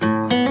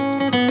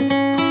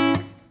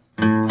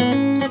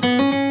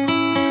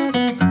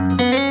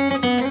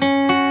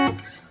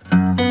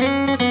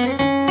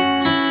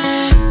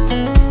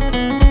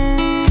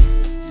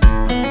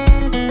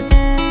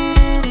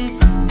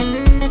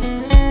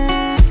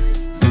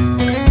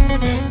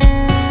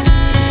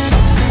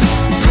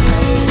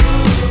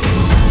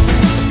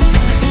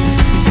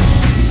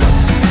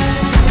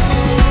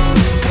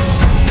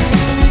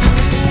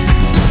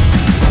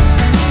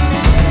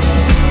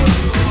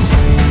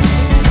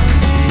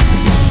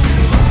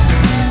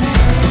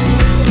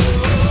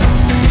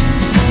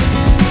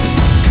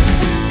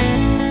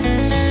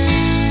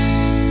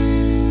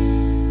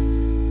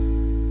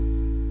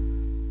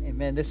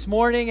This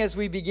morning, as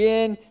we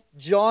begin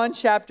John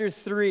chapter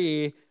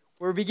 3,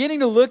 we're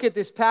beginning to look at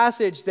this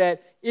passage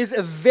that is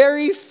a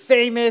very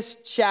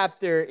famous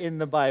chapter in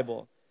the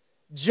Bible.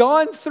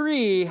 John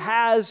 3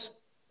 has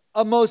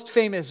a most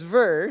famous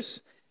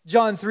verse,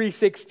 John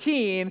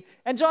 3:16,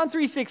 and John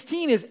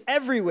 3:16 is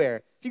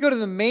everywhere. If you go to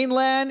the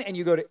mainland and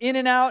you go to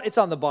In-N-Out, it's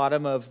on the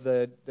bottom of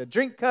the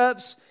drink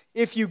cups.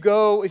 If you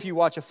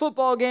watch a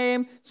football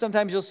game,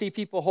 sometimes you'll see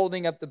people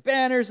holding up the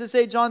banners that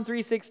say John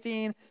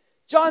 3:16.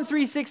 John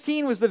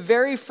 3:16 was the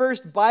very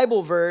first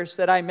Bible verse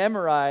that I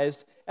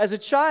memorized as a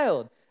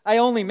child. I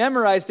only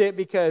memorized it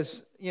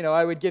because,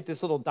 I would get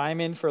this little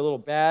diamond for a little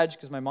badge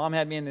because my mom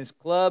had me in this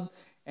club,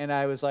 and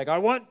I was like, I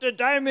want the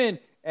diamond.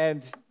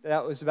 And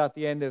that was about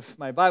the end of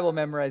my Bible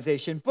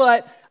memorization.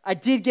 But I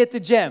did get the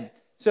gem.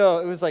 So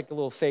it was like a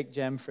little fake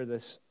gem for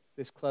this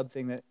club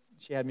thing that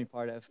she had me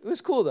part of. It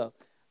was cool, though.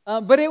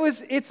 But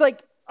it's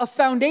like a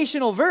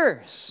foundational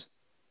verse.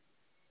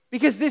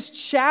 Because this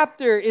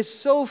chapter is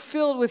so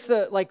filled with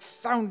the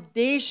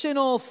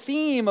foundational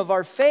theme of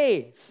our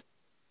faith.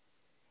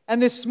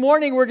 And this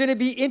morning we're going to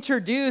be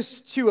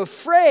introduced to a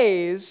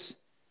phrase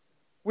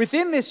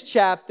within this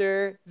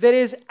chapter that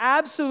is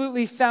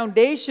absolutely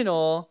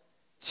foundational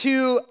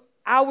to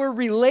our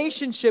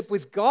relationship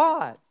with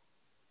God.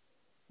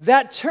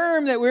 That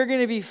term that we're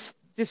going to be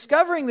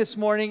discovering this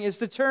morning is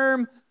the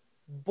term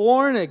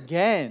born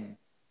again.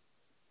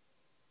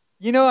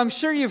 I'm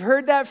sure you've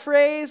heard that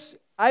phrase.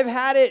 I've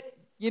had it,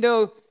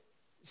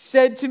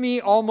 said to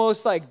me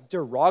almost like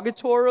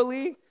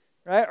derogatorily,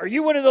 right? Are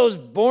you one of those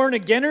born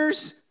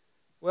againers?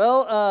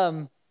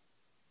 Well,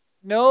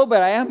 no,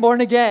 but I am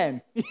born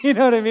again. You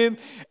know what I mean?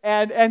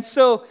 And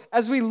so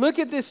as we look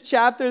at this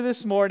chapter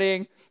this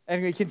morning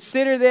and we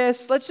consider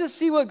this, let's just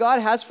see what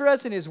God has for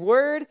us in His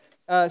Word,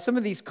 some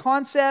of these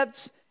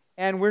concepts.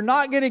 And we're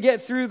not going to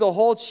get through the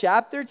whole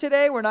chapter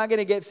today. We're not going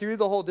to get through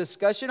the whole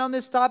discussion on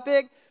this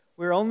topic.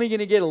 We're only going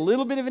to get a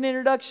little bit of an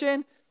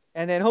introduction.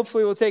 And then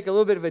hopefully we'll take a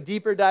little bit of a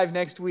deeper dive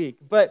next week.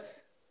 But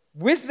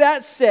with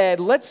that said,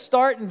 let's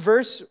start in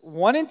verse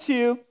 1 and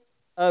 2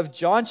 of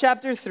John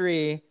chapter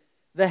 3.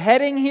 The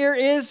heading here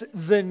is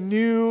the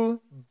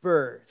new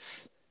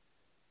birth.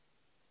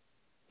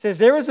 It says,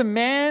 there was a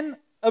man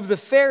of the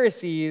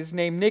Pharisees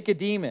named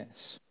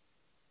Nicodemus,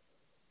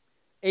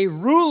 a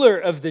ruler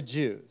of the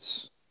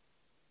Jews.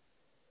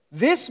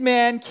 This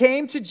man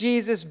came to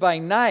Jesus by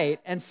night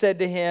and said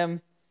to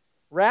him,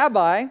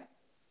 Rabbi,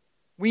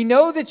 we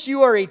know that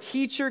you are a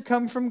teacher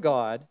come from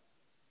God,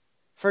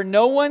 for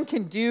no one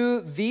can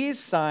do these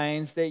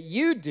signs that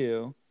you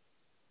do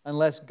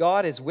unless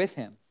God is with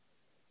him.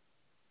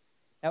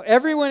 Now,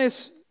 as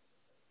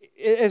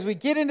we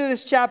get into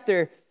this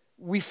chapter,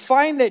 we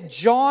find that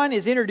John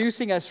is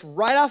introducing us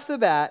right off the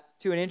bat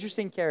to an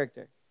interesting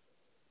character.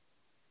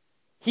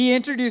 He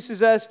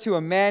introduces us to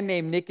a man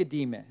named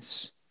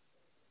Nicodemus.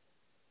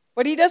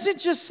 But he doesn't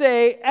just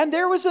say, and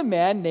there was a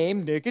man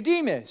named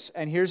Nicodemus,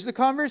 and here's the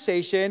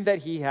conversation that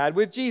he had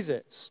with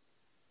Jesus.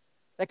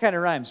 That kind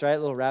of rhymes, right? A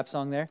little rap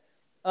song there.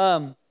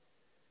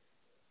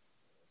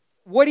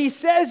 What he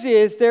says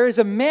is, there is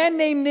a man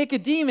named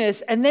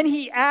Nicodemus, and then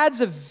he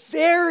adds a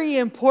very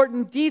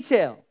important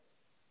detail.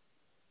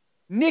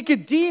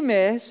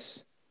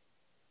 Nicodemus,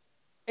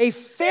 a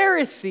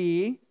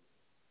Pharisee,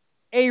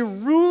 a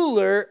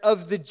ruler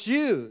of the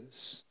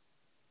Jews.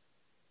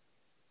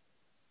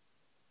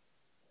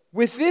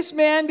 With this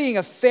man being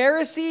a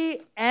Pharisee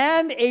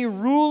and a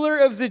ruler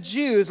of the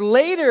Jews,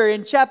 later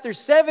in chapter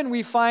 7,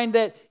 we find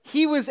that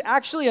he was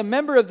actually a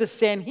member of the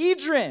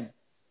Sanhedrin.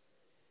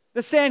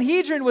 The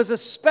Sanhedrin was a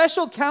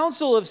special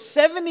council of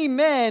 70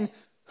 men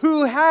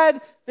who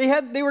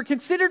they were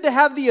considered to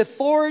have the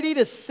authority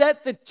to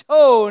set the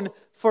tone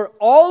for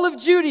all of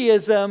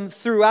Judaism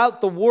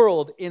throughout the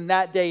world in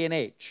that day and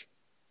age.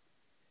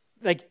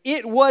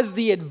 It was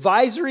the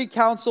advisory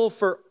council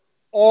for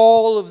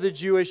all of the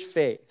Jewish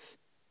faith.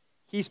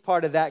 He's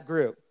part of that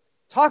group.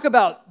 Talk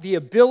about the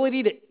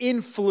ability to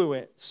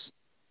influence.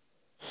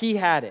 He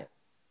had it.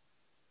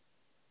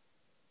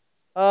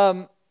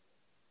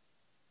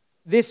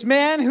 This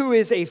man who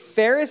is a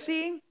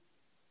Pharisee,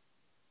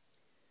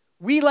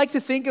 we like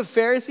to think of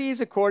Pharisees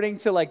according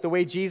to the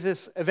way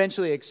Jesus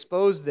eventually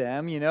exposed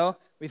them,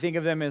 We think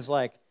of them as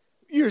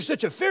you're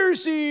such a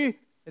Pharisee.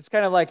 It's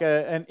kind of like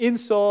an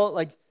insult,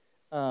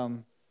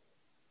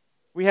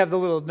 we have the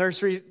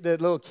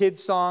little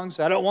kids songs.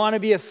 I don't want to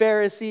be a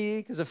Pharisee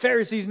because a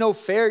Pharisee's no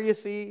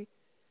Pharisee.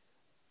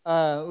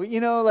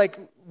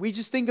 We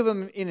just think of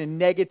them in a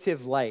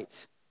negative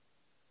light.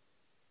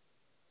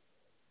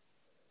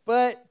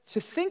 But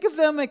to think of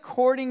them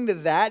according to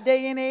that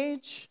day and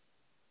age,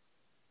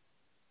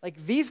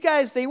 these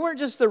guys, they weren't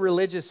just the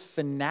religious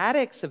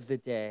fanatics of the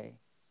day.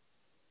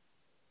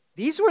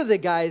 These were the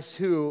guys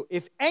who,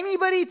 if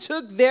anybody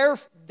took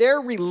their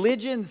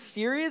religion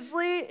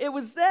seriously, it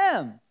was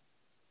them.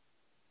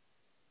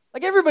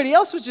 Everybody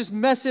else was just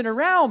messing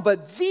around,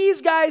 but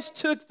these guys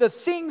took the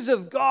things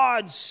of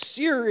God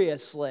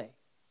seriously.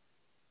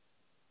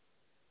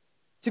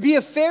 To be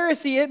a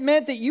Pharisee, it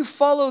meant that you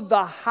followed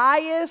the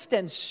highest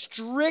and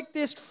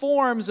strictest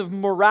forms of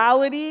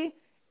morality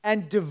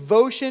and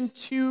devotion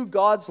to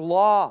God's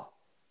law.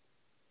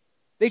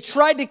 They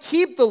tried to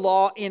keep the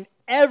law in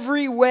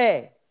every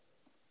way.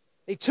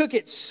 They took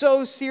it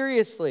so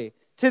seriously.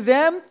 To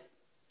them,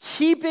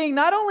 keeping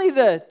not only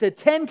the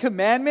 10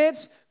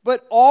 Commandments,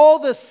 but all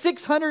the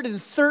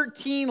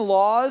 613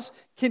 laws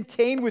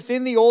contained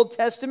within the Old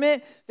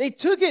Testament, they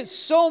took it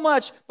so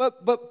much,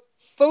 but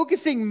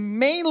focusing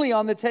mainly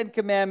on the 10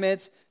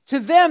 Commandments, to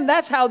them,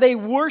 that's how they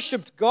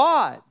worshiped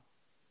God.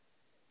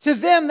 To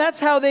them, that's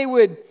how they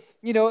would,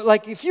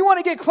 like if you want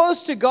to get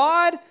close to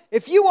God,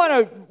 if you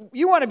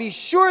want to be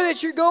sure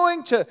that you're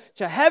going to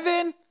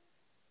heaven,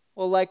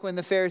 well, like when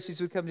the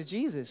Pharisees would come to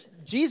Jesus,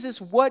 Jesus,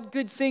 what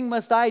good thing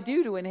must I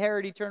do to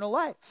inherit eternal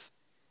life?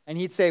 And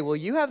he'd say, well,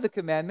 you have the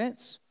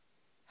commandments.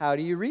 How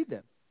do you read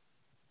them?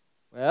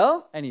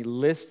 Well, and he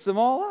lists them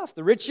all off.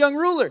 The rich young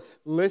ruler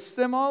lists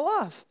them all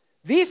off.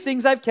 These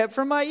things I've kept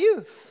from my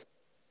youth.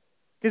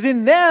 Because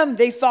in them,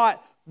 they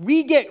thought,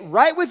 we get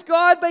right with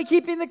God by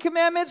keeping the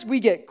commandments. We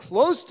get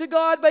close to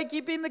God by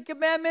keeping the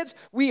commandments.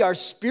 We are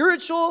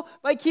spiritual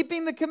by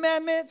keeping the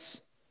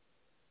commandments.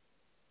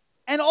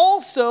 And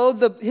also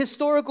the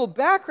historical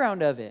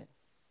background of it.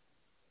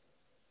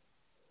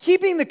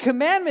 Keeping the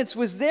commandments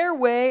was their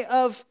way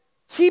of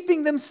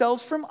keeping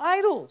themselves from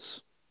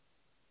idols.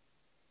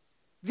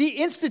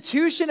 The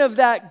institution of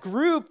that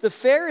group, the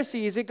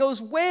Pharisees, it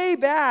goes way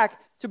back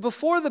to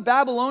before the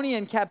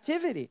Babylonian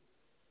captivity.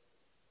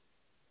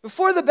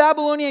 Before the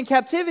Babylonian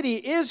captivity,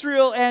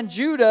 Israel and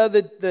Judah,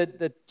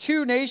 the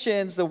two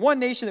nations, the one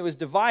nation that was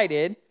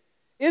divided,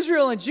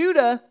 Israel and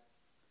Judah,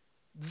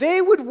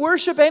 they would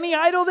worship any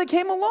idol that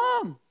came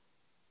along.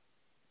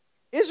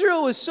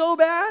 Israel was so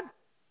bad.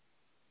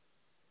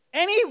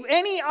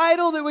 Any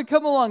idol that would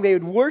come along, they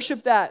would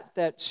worship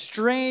that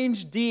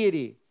strange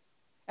deity.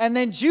 And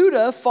then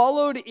Judah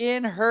followed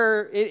in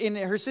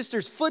her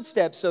sister's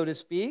footsteps, so to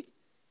speak.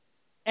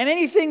 And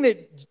anything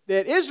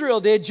that Israel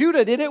did,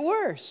 Judah did it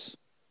worse.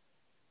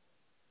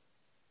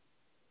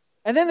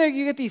 And then there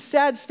you get these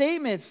sad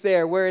statements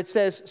there where it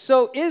says,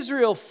 so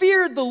Israel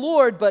feared the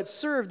Lord but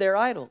served their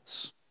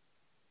idols.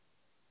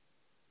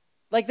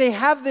 Like they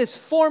have this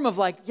form of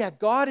like, yeah,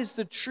 God is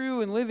the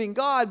true and living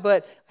God,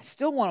 but I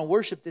still want to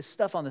worship this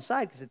stuff on the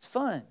side because it's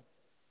fun.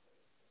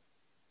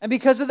 And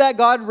because of that,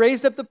 God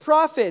raised up the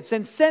prophets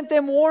and sent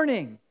them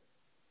warning.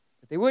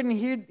 But they wouldn't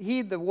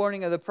heed the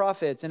warning of the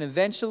prophets. And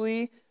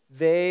eventually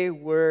they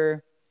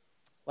were,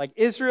 like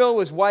Israel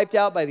was wiped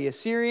out by the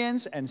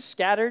Assyrians and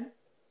scattered.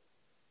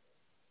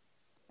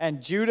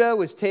 And Judah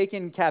was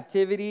taken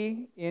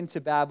captivity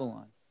into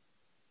Babylon.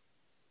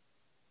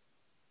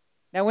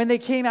 Now, when they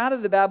came out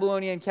of the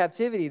Babylonian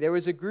captivity, there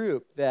was a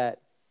group that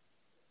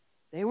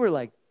they were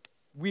like,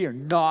 we are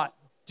not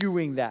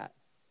doing that.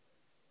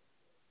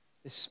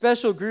 This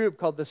special group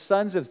called the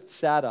Sons of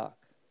Zadok.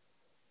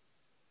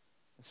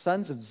 The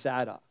Sons of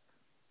Zadok.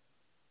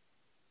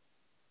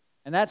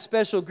 And that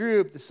special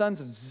group, the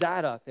Sons of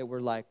Zadok, that were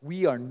like,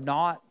 we are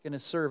not going to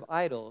serve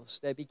idols,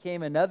 that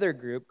became another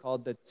group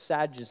called the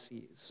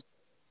Sadducees.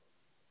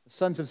 The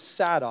Sons of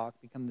Zadok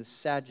become the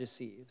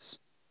Sadducees.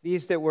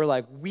 These that were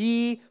like,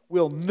 we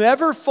will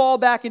never fall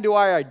back into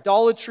our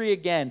idolatry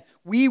again.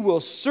 We will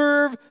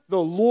serve the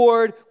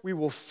Lord. We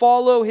will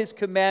follow his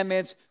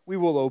commandments. We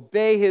will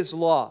obey his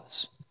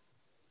laws.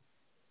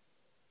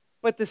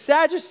 But the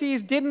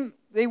Sadducees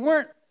they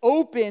weren't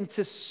open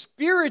to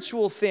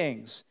spiritual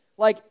things,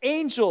 like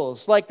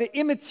angels, like the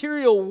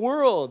immaterial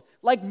world,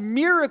 like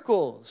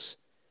miracles.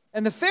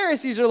 And the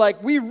Pharisees are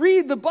like, we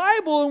read the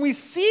Bible and we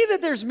see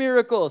that there's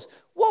miracles.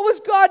 What was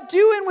God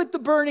doing with the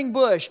burning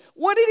bush?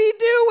 What did he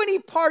do when he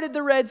parted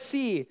the Red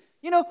Sea?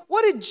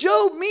 What did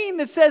Job mean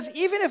that says,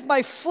 even if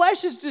my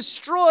flesh is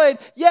destroyed,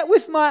 yet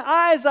with my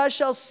eyes I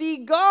shall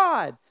see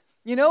God?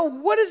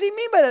 What does he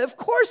mean by that? Of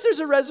course there's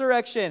a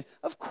resurrection.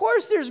 Of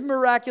course there's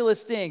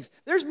miraculous things.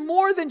 There's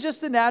more than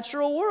just the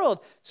natural world.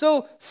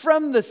 So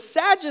from the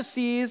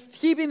Sadducees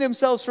keeping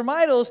themselves from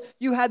idols,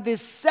 you had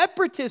this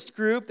separatist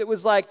group that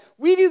was like,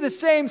 we do the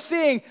same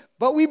thing,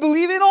 but we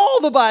believe in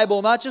all the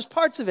Bible, not just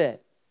parts of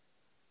it.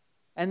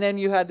 And then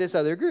you had this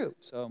other group,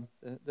 so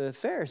the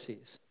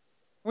Pharisees.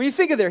 When you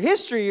think of their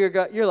history,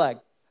 you're like,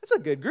 that's a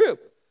good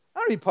group. I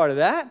want to be part of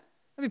that.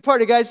 I want to be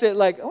part of guys that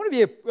I want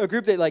to be a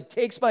group that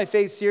takes my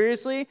faith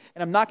seriously,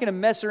 and I'm not going to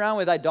mess around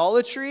with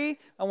idolatry.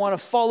 I want to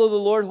follow the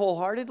Lord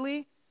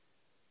wholeheartedly.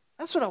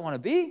 That's what I want to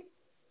be.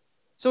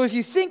 So if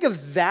you think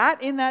of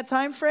that in that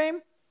time frame,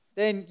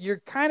 then you're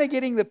kind of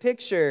getting the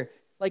picture,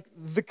 like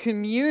the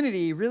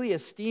community really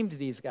esteemed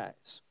these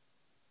guys.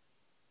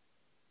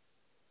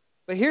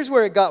 But here's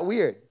where it got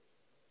weird.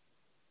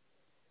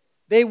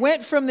 They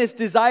went from this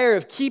desire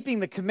of keeping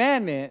the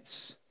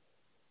commandments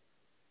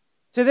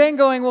to then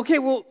going, okay,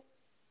 well,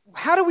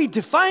 how do we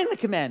define the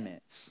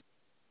commandments?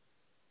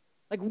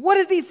 Like, what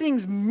do these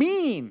things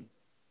mean?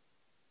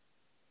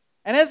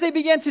 And as they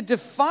began to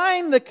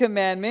define the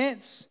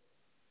commandments,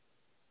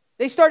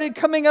 they started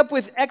coming up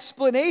with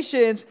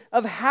explanations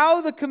of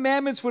how the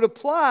commandments would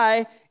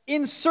apply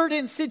in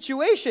certain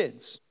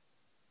situations.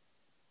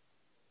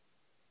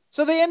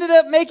 So they ended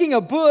up making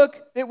a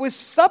book that was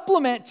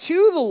supplement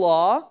to the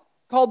law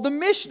called the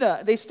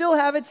Mishnah. They still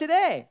have it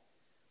today,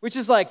 which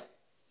is like,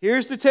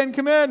 here's the 10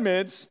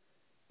 commandments.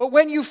 But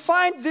when you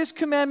find this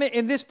commandment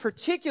in this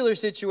particular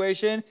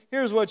situation,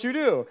 here's what you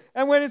do.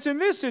 And when it's in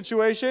this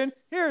situation,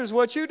 here's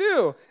what you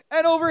do.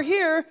 And over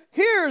here,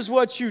 here's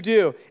what you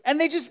do. And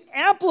they just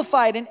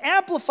amplified and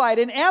amplified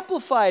and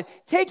amplified,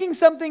 taking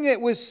something that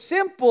was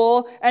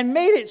simple and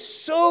made it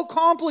so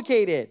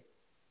complicated.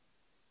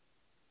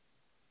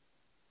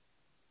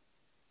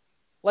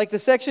 Like the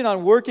section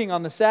on working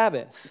on the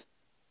Sabbath.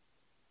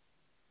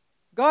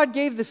 God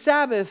gave the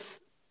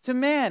Sabbath to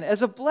man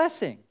as a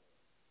blessing,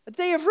 a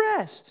day of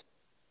rest.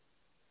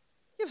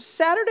 You have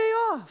Saturday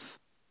off.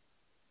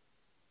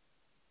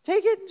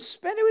 Take it and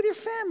spend it with your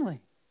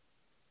family.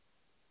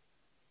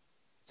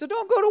 So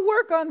don't go to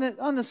work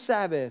on the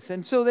Sabbath.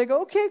 And so they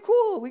go, okay,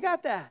 cool, we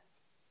got that.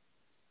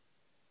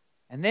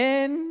 And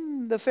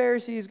then the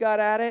Pharisees got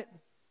at it.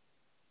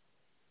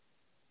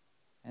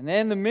 And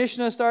then the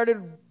Mishnah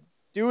started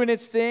doing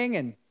its thing,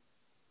 and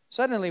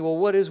suddenly, well,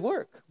 what is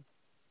work?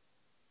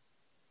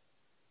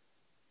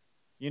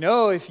 You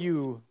know, if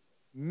you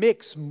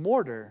mix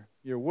mortar,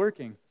 you're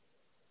working.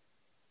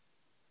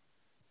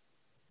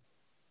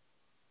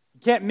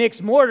 You can't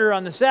mix mortar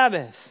on the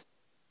Sabbath.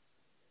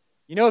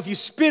 You know, if you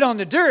spit on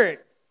the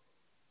dirt,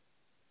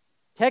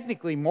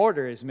 technically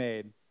mortar is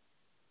made.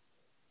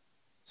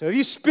 So if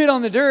you spit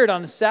on the dirt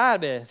on the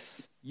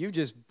Sabbath, you've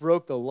just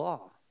broke the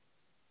law.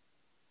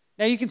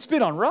 Now you can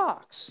spit on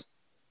rocks.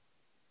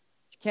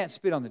 Can't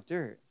spit on the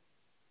dirt.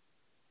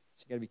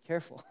 So you got to be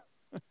careful.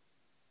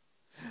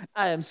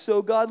 I am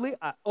so godly,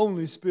 I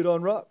only spit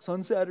on rocks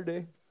on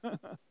Saturday.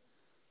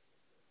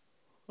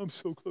 I'm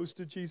so close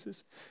to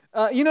Jesus.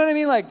 You know what I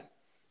mean? Like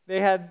they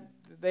had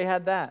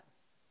that.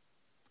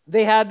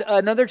 They had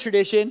another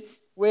tradition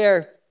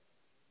where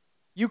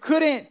you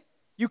couldn't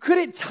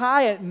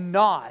tie a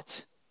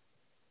knot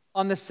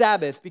on the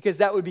Sabbath because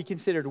that would be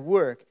considered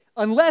work,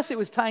 unless it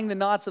was tying the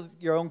knots of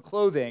your own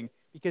clothing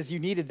because you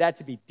needed that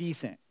to be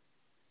decent.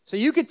 So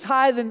you could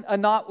tie a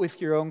knot with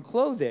your own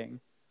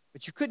clothing,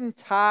 but you couldn't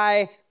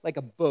tie like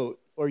a boat,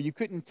 or you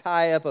couldn't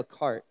tie up a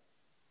cart.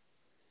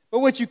 But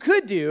what you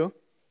could do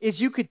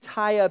is you could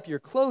tie up your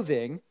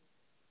clothing,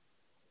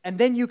 and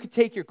then you could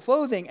take your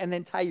clothing and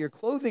then tie your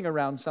clothing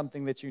around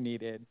something that you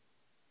needed.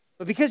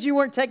 But because you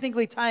weren't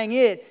technically tying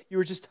it, you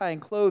were just tying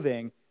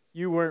clothing,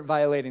 you weren't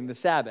violating the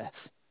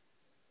Sabbath.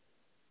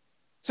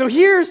 So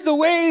here's the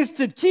ways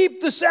to keep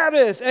the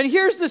Sabbath, and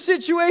here's the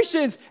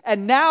situations,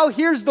 and now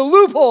here's the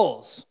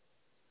loopholes.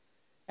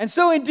 And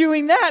so in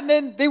doing that,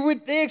 then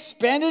they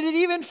expanded it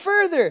even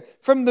further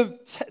from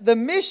the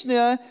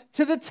Mishnah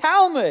to the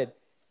Talmud.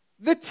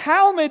 The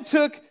Talmud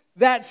took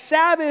that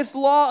Sabbath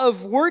law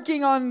of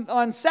working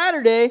on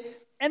Saturday,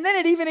 and then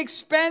it even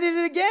expanded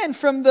it again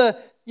from they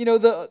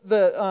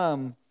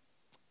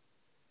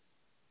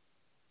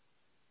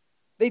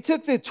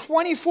took the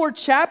 24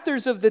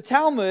 chapters of the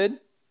Talmud.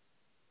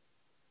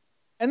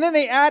 And then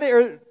they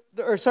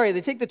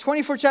they take the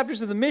 24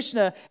 chapters of the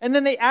Mishnah, and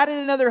then they added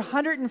another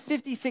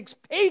 156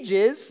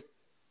 pages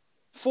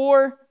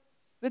for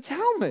the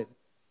Talmud.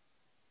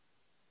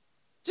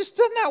 Just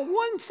done that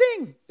one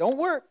thing. Don't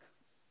work.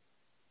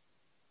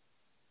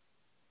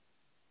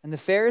 And the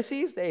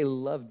Pharisees, they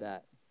loved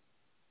that.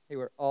 They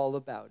were all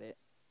about it.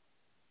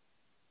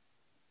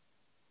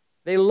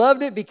 They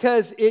loved it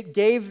because it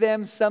gave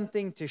them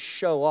something to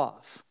show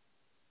off.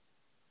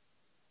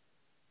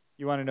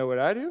 You want to know what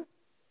I do?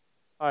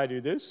 I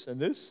do this and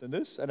this and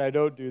this, and I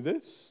don't do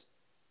this.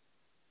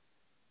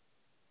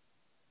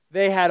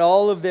 They had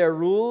all of their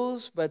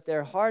rules, but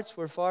their hearts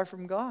were far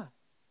from God.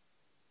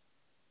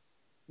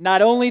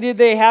 Not only did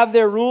they have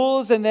their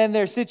rules and then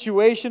their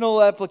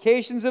situational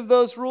applications of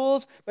those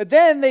rules, but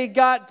then they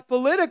got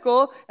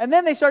political, and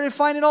then they started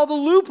finding all the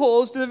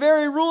loopholes to the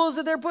very rules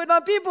that they're putting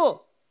on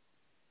people.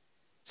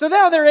 So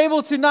now they're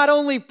able to not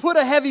only put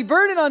a heavy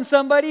burden on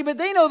somebody, but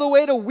they know the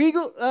way to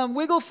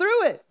wiggle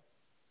through it.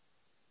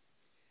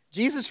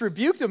 Jesus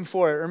rebuked them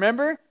for it,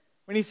 remember?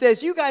 When he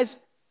says, you guys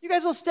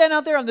will stand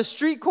out there on the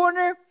street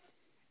corner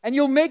and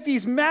you'll make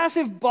these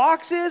massive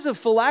boxes of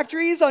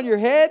phylacteries on your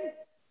head.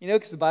 You know,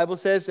 because the Bible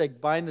says,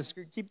 like,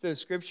 keep the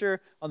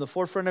scripture on the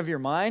forefront of your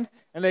mind.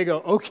 And they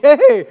go,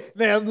 okay,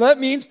 then that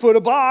means put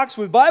a box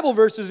with Bible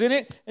verses in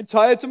it and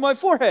tie it to my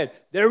forehead.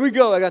 There we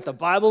go, I got the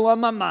Bible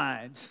on my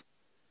mind.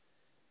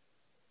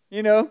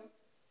 You know?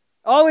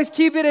 Always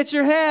keep it at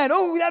your hand.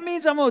 Oh, that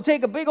means I'm going to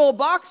take a big old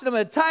box and I'm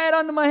going to tie it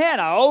onto my hand.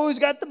 I always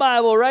got the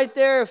Bible right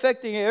there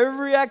affecting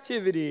every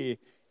activity.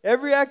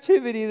 Every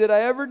activity that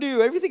I ever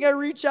do, everything I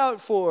reach out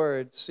for,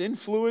 it's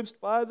influenced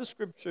by the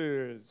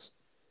scriptures.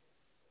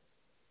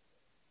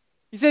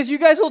 He says, you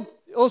guys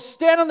will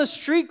stand on the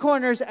street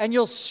corners and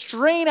you'll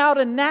strain out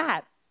a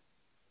gnat.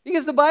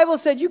 Because the Bible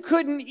said you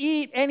couldn't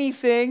eat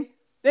anything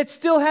that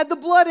still had the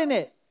blood in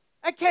it.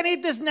 I can't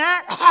eat this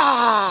gnat.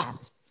 Ah!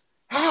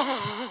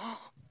 Ah!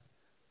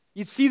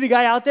 You'd see the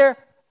guy out there.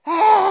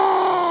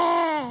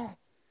 Ah!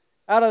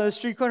 out on the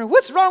street corner.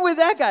 What's wrong with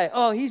that guy?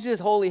 Oh, he's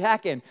just holy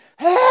hacking.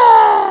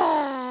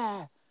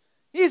 Ah!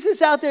 He's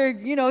just out there,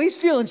 he's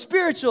feeling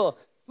spiritual.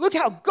 Look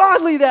how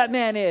godly that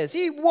man is.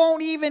 He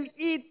won't even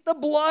eat the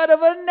blood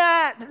of a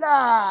gnat.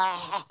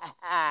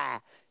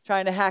 Ah!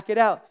 Trying to hack it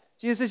out.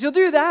 Jesus says, you'll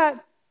do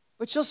that,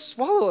 but you'll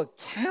swallow a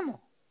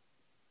camel.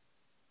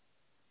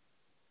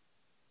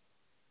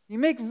 You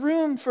make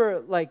room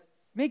for,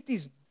 make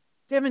these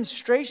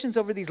demonstrations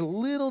over these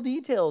little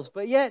details,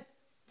 but yet,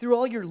 through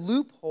all your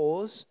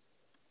loopholes,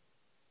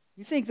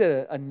 you think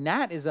that a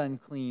gnat is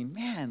unclean.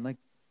 Man,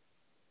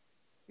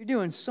 you're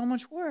doing so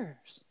much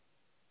worse.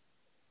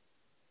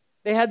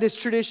 They had this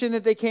tradition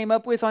that they came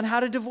up with on how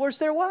to divorce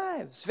their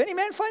wives. If any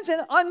man finds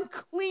an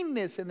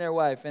uncleanness in their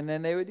wife, and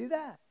then they would do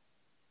that.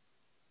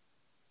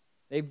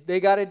 They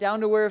got it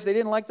down to where if they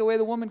didn't like the way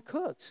the woman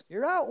cooks,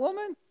 you're out,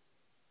 woman.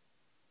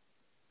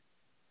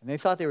 And they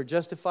thought they were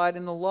justified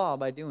in the law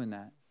by doing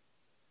that.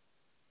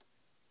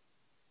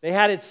 They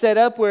had it set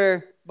up where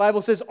the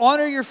Bible says,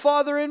 honor your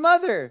father and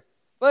mother.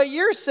 But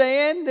you're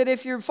saying that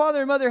if your father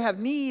and mother have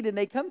need and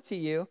they come to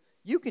you,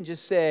 you can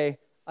just say,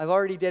 I've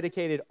already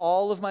dedicated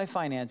all of my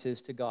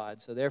finances to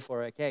God, so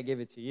therefore I can't give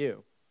it to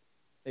you.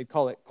 They'd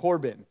call it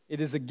Corban.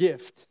 It is a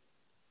gift.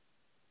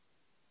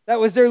 That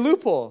was their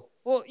loophole.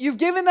 Well, you've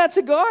given that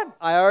to God?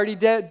 I already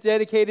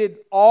dedicated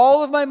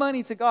all of my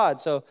money to God,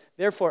 so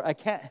therefore I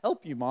can't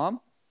help you, Mom.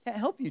 Can't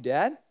help you,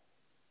 Dad.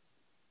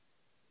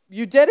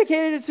 You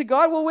dedicated it to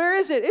God? Well, where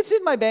is it? It's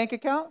in my bank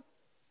account.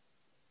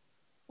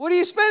 What do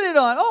you spend it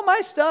on? Oh,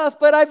 my stuff,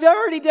 but I've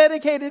already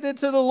dedicated it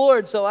to the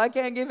Lord, so I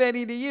can't give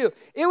any to you.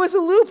 It was a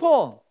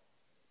loophole.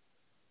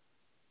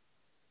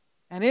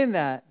 And in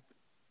that,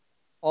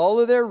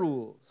 all of their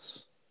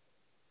rules,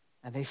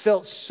 and they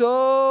felt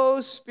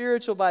so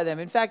spiritual by them.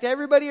 In fact,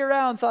 everybody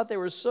around thought they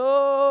were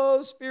so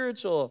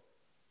spiritual,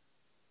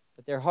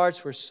 but their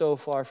hearts were so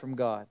far from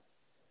God.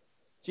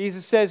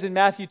 Jesus says in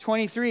Matthew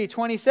 23,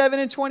 27,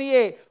 and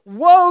 28,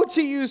 woe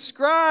to you,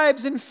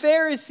 scribes and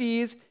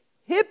Pharisees,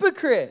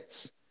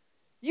 hypocrites!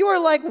 You are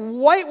like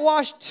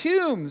whitewashed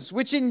tombs,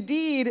 which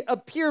indeed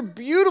appear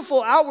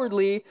beautiful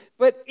outwardly,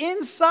 but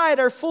inside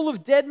are full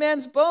of dead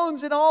man's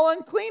bones and all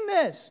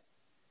uncleanness.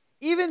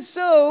 Even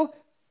so,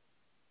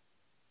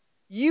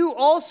 you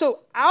also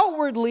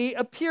outwardly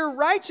appear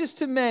righteous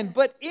to men,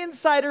 but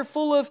inside are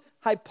full of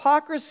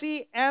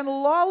hypocrisy and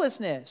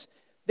lawlessness.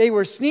 They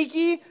were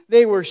sneaky,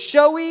 they were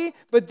showy,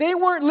 but they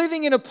weren't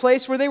living in a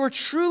place where they were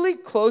truly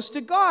close to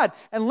God.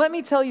 And let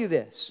me tell you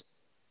this.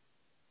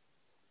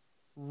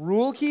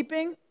 Rule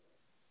keeping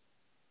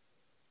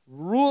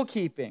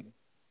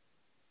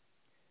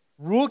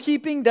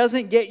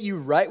doesn't get you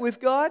right with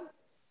God,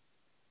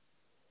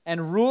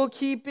 and rule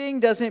keeping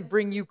doesn't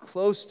bring you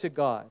close to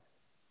God.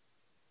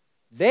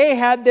 They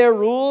had their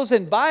rules,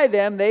 and by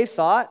them they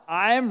thought,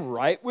 I'm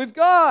right with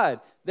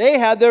God. They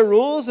had their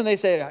rules, and they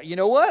said, you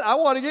know what? I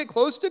want to get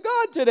close to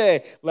God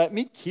today. Let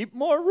me keep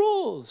more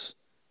rules.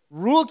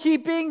 Rule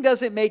keeping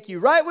doesn't make you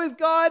right with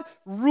God.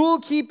 Rule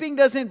keeping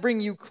doesn't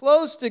bring you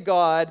close to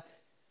God.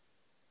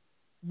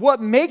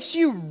 What makes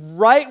you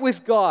right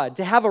with God,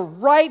 to have a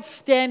right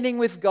standing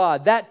with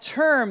God, that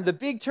term, the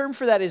big term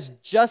for that is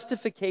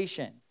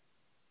justification.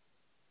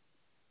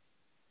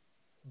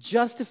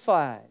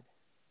 Justified.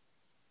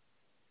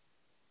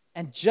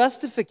 And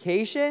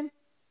justification,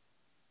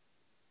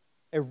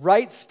 a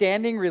right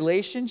standing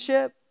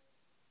relationship,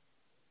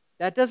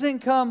 that doesn't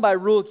come by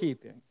rule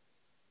keeping.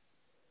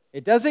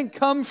 It doesn't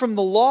come from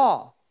the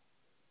law.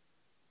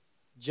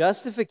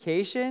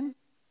 Justification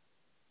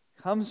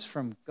comes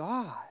from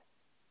God.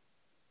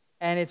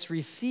 And it's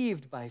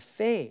received by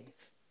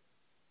faith.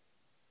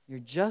 You're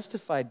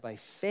justified by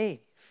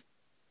faith.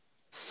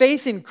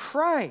 Faith in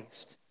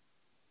Christ.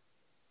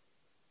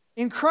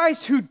 In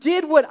Christ who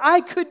did what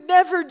I could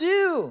never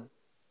do.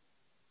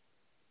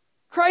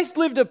 Christ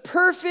lived a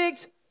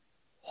perfect,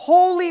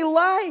 holy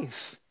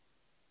life.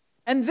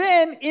 And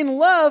then, in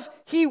love,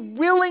 he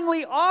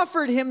willingly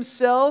offered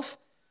himself,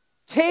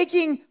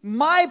 taking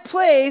my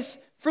place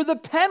for the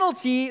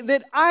penalty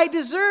that I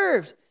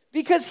deserved.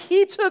 Because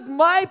he took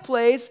my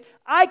place,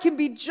 I can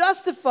be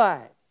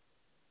justified.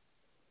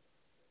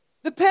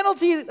 The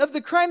penalty of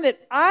the crime that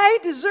I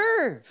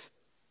deserve.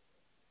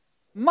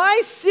 My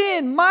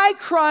sin, my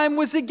crime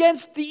was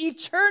against the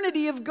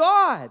eternity of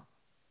God.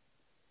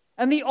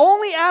 And the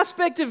only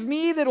aspect of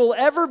me that will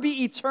ever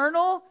be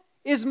eternal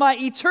is my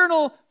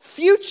eternal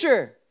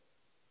future.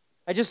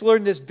 I just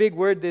learned this big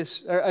word,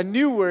 a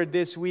new word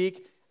this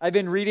week. I've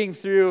been reading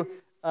through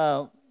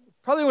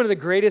probably one of the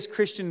greatest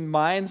Christian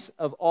minds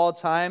of all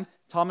time,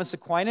 Thomas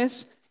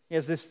Aquinas. He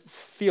has this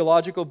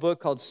theological book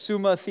called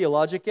Summa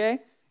Theologicae.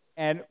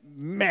 And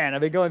man,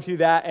 I've been going through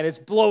that, and it's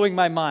blowing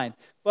my mind.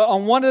 But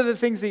on one of the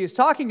things that he's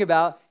talking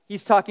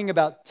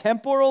about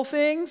temporal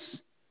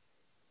things,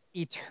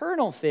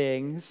 eternal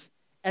things,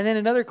 and then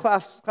another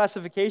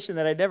classification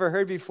that I'd never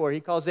heard before. He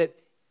calls it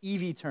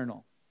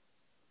eviternal.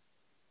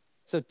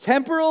 So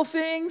temporal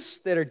things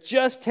that are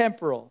just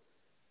temporal.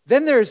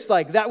 Then there's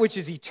like that which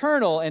is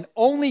eternal, and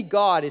only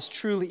God is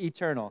truly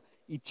eternal.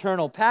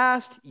 eternal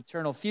past,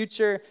 eternal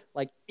future,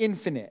 like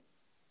infinite.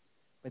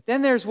 But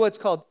then there's what's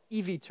called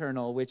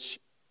eviternal, which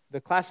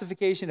the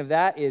classification of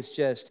that is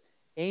just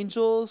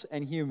angels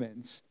and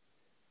humans,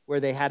 where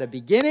they had a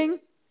beginning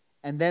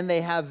and then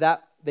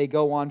they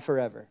go on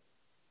forever.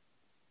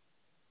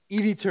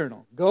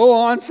 Eviternal, go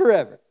on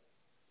forever.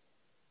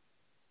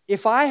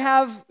 If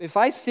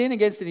I sin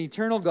against an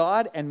eternal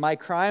God and my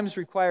crimes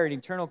require an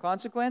eternal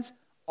consequence,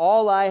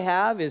 all I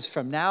have is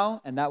from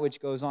now and that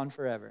which goes on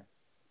forever.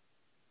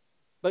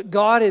 But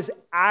God is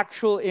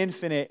actual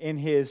infinite in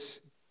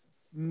his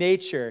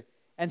nature.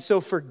 And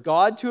so for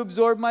God to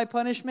absorb my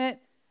punishment,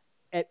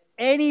 at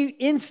any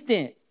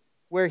instant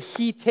where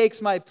he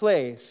takes my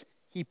place,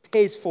 he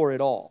pays for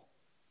it all.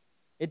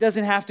 It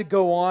doesn't have to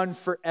go on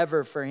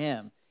forever for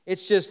him.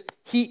 It's just,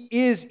 he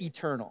is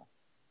eternal.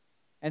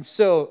 And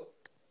so,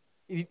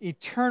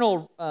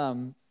 eternal,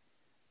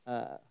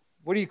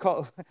 what do you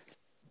call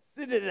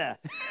it?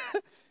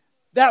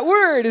 That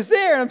word is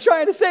there, I'm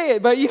trying to say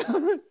it, but you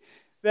know,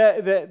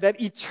 that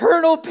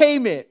eternal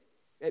payment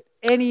at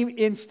any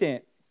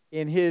instant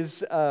in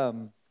his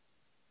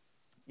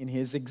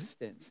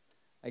existence,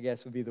 I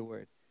guess would be the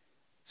word.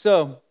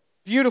 So,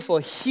 beautiful.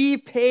 He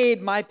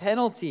paid my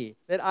penalty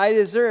that I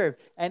deserve,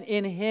 and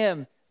in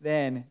him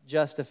then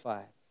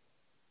justified.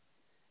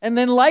 And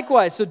then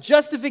likewise, so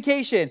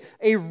justification,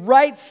 a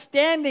right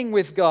standing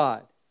with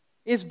God,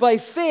 is by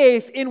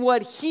faith in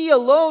what he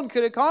alone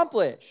could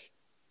accomplish.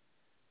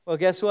 Well,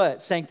 guess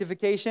what?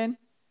 Sanctification,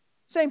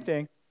 same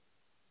thing.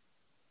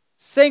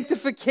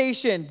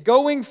 Sanctification,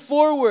 going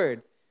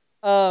forward,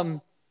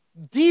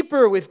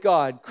 deeper with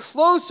God,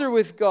 closer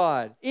with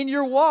God in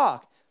your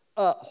walk.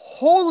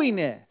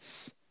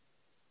 Holiness,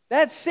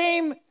 that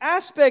same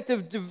aspect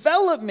of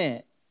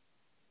development.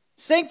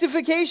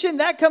 Sanctification,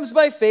 that comes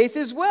by faith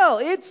as well.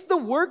 It's the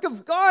work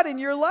of God in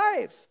your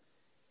life.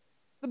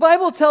 The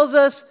Bible tells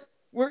us,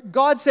 where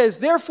God says,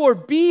 therefore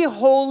be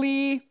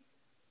holy,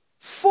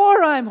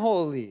 for I'm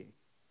holy.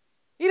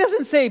 He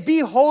doesn't say be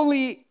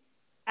holy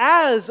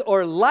as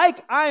or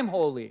like I'm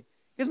holy,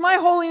 because my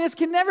holiness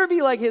can never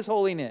be like his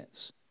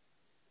holiness.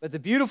 But the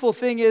beautiful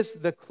thing is,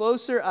 the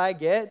closer I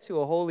get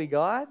to a holy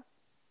God,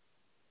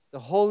 the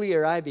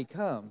holier I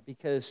become,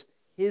 because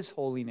his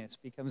holiness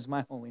becomes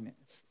my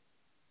holiness.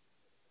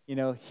 You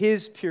know,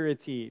 his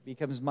purity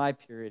becomes my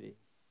purity.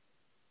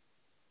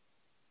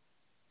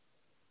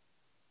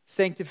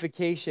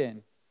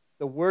 Sanctification,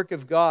 the work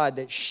of God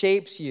that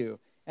shapes you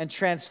and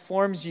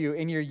transforms you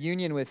in your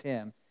union with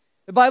him.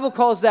 The Bible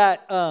calls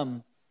that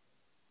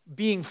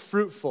being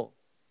fruitful.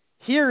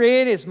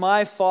 Herein is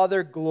my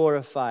Father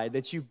glorified,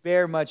 that you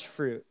bear much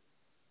fruit.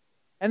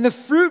 And the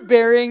fruit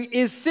bearing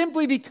is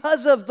simply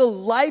because of the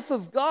life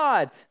of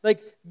God,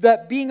 like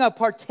that being a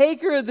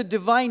partaker of the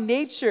divine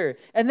nature.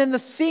 And then the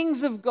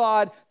things of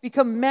God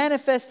become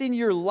manifest in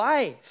your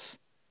life.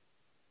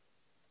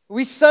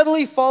 We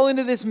subtly fall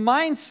into this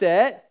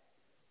mindset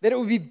that it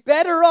would be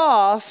better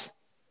off,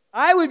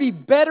 I would be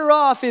better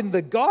off in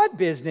the God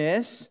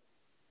business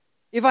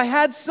if I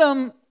had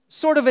some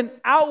sort of an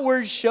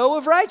outward show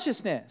of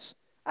righteousness.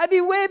 I'd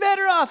be way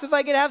better off if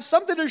I could have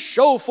something to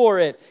show for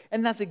it.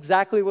 And that's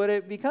exactly what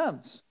it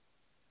becomes.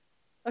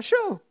 A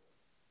show.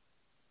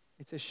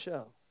 It's a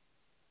show.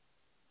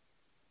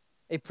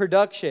 A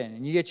production.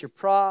 And you get your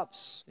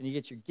props, and you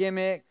get your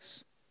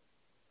gimmicks,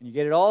 and you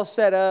get it all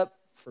set up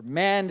for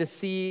man to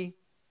see.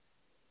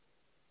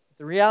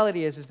 The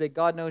reality is that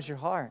God knows your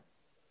heart.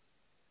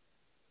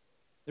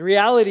 The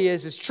reality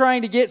is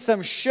trying to get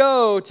some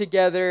show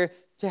together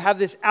to have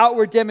this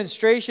outward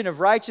demonstration of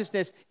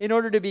righteousness in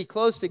order to be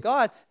close to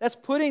God. That's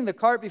putting the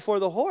cart before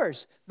the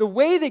horse. The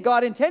way that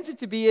God intends it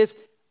to be is,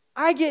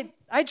 I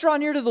draw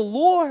near to the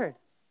Lord.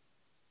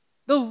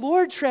 The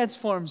Lord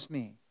transforms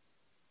me.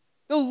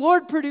 The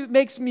Lord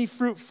makes me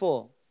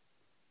fruitful.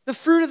 The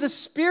fruit of the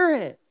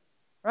Spirit,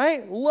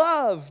 right?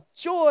 Love,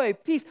 joy,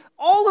 peace,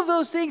 all of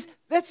those things,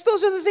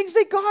 those are the things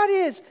that God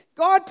is.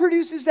 God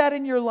produces that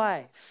in your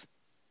life.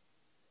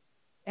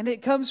 And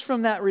it comes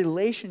from that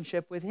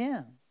relationship with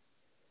him.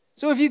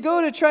 So if you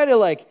go to try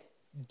to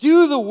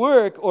do the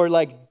work or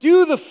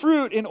do the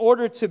fruit in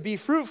order to be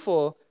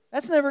fruitful,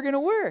 that's never going to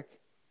work.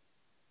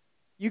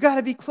 You got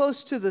to be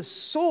close to the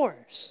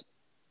source,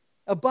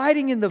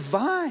 abiding in the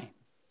vine.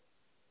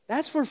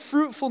 That's where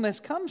fruitfulness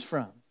comes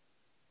from.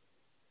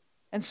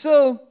 And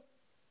so,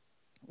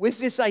 with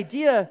this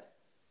idea,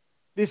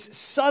 this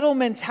subtle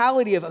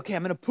mentality of, okay,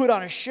 I'm going to put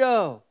on a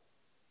show.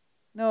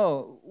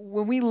 No,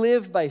 when we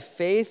live by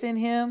faith in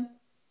him,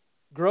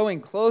 growing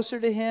closer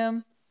to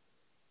him,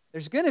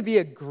 there's going to be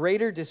a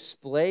greater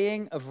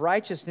displaying of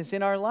righteousness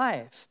in our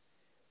life.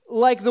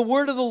 Like the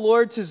word of the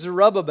Lord to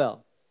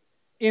Zerubbabel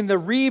in the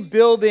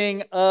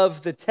rebuilding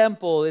of the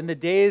temple in the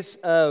days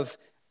of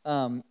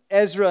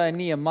Ezra and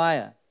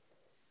Nehemiah,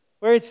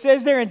 where it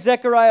says there in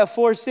Zechariah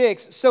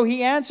 4:6, so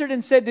he answered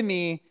and said to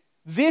me,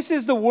 this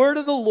is the word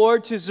of the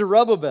Lord to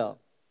Zerubbabel,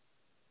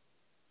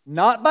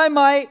 not by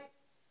might,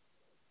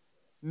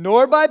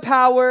 nor by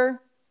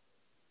power,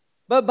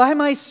 but by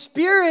my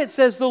Spirit,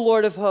 says the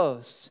Lord of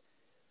hosts.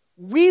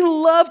 we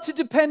love to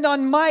depend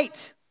on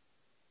might.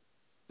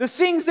 The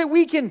things that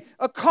we can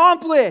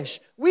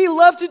accomplish. We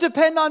love to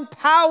depend on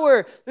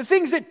power. The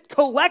things that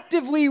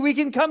collectively we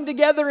can come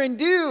together and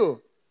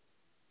do.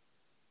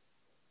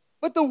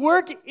 But the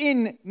work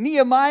in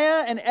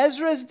Nehemiah and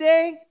Ezra's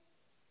day,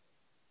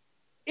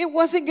 it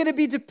wasn't going to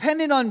be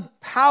dependent on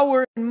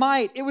power and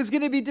might. It was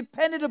going to be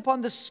dependent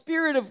upon the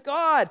Spirit of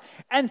God.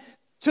 And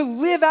to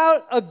live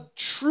out a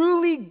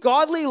truly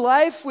godly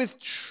life with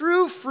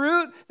true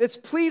fruit that's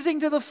pleasing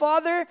to the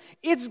Father,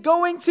 it's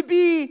going to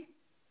be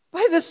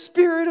by the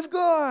Spirit of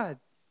God.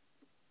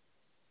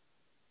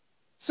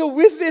 So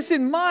with this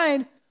in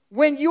mind,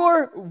 when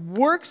your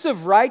works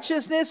of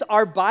righteousness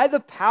are by the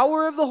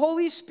power of the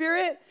Holy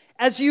Spirit,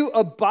 as you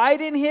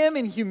abide in Him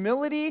in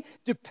humility,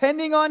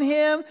 depending on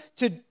Him,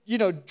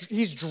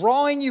 He's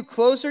drawing you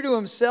closer to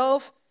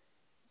Himself,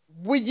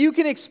 what you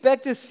can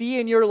expect to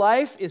see in your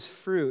life is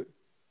fruit.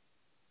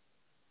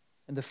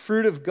 And the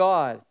fruit of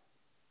God,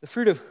 the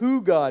fruit of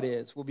who God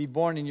is, will be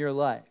born in your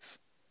life.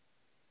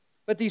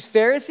 But these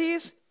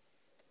Pharisees,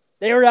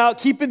 they were out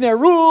keeping their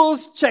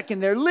rules, checking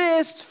their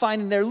lists,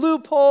 finding their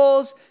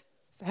loopholes,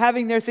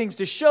 having their things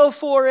to show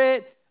for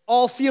it,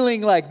 all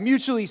feeling like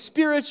mutually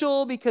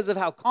spiritual because of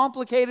how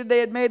complicated they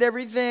had made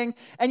everything.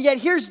 And yet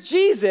here's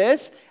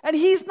Jesus, and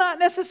He's not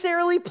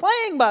necessarily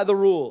playing by the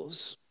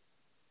rules.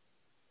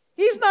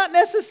 He's not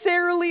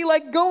necessarily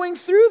like going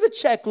through the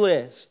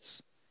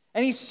checklists.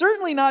 And He's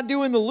certainly not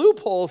doing the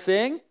loophole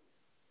thing.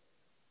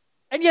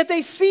 And yet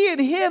they see in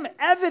Him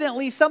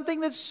evidently something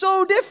that's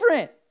so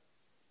different.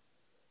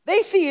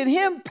 They see in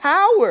Him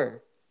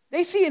power.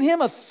 They see in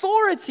Him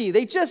authority.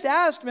 They just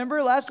asked,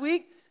 remember last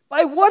week,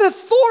 by what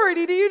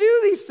authority do you do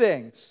these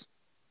things?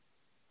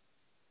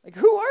 Like,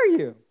 who are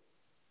you?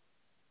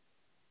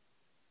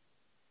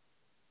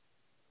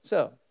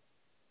 So,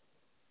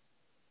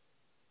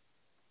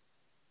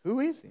 who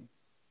is He?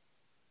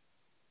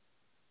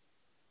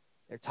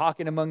 They're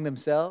talking among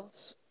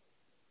themselves.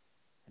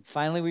 And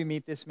finally we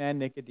meet this man,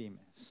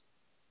 Nicodemus.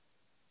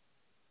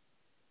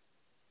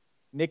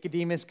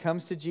 Nicodemus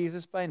comes to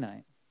Jesus by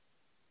night.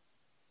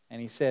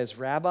 And he says,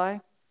 Rabbi,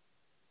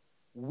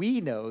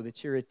 we know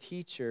that you're a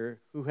teacher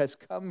who has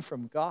come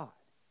from God.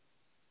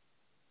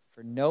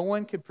 For no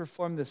one could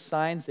perform the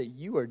signs that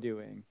you are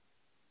doing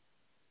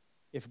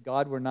if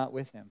God were not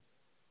with him.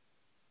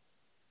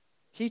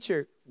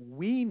 Teacher,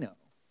 we know.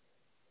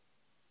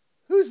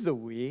 Who's the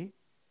we?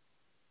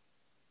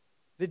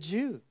 The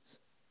Jews,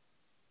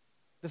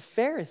 the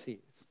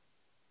Pharisees,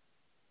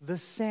 the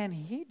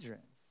Sanhedrin,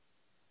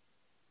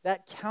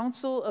 that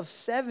council of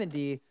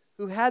 70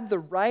 who had the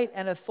right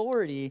and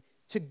authority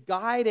to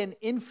guide and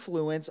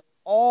influence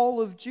all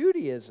of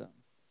Judaism.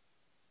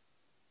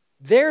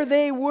 There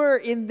they were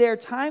in their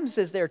times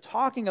as they're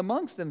talking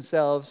amongst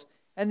themselves,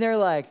 and they're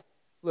like,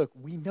 look,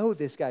 we know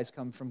this guy's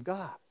come from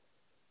God.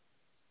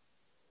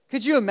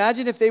 Could you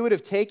imagine if they would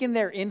have taken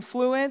their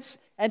influence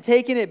and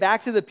taken it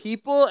back to the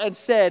people and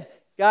said,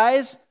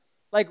 guys,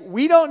 like,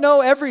 we don't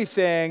know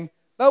everything,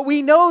 but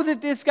we know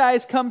that this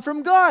guy's come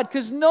from God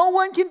because no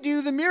one can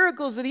do the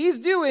miracles that he's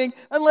doing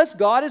unless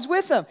God is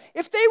with him.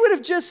 If they would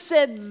have just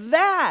said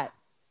that,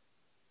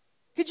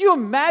 could you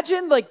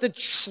imagine like the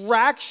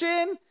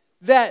traction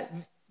that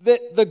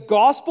the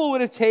gospel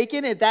would have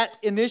taken at that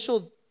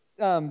initial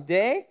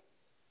day?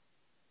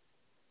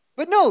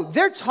 But no,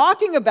 they're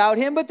talking about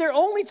him, but they're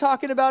only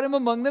talking about him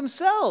among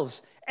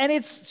themselves. And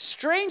it's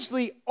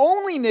strangely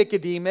only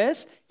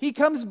Nicodemus. He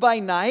comes by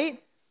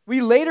night.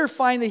 We later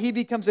find that he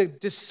becomes a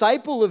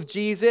disciple of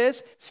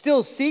Jesus,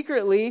 still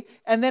secretly.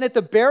 And then at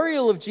the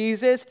burial of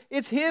Jesus,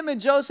 it's him and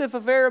Joseph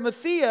of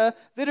Arimathea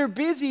that are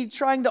busy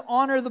trying to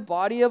honor the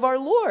body of our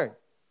Lord.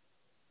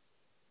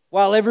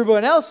 While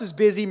everyone else is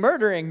busy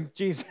murdering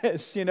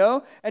Jesus,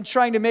 and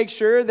trying to make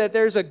sure that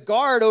there's a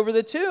guard over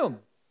the tomb.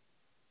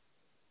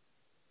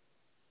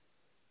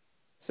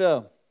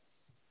 So,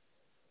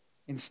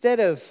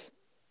 instead of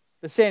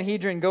the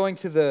Sanhedrin going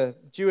to the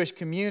Jewish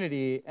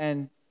community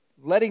and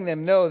letting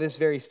them know this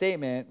very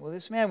statement, well,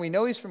 this man, we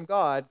know he's from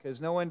God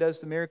because no one does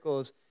the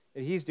miracles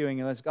that he's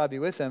doing unless God be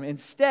with him.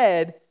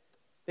 Instead,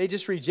 they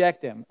just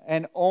reject him,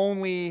 and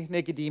only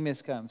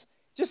Nicodemus comes.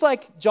 Just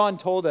like John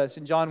told us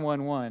in John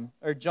 1:1,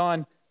 or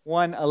John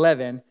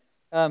 1:11,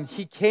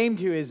 he came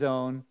to his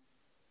own,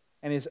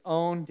 and his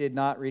own did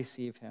not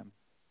receive him.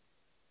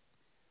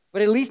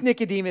 But at least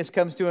Nicodemus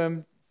comes to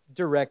him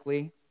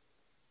directly.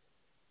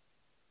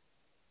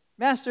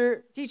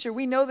 Master, teacher,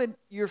 we know that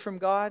you're from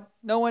God.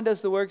 No one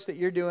does the works that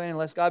you're doing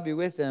unless God be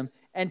with them.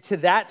 And to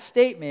that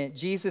statement,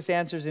 Jesus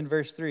answers in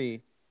verse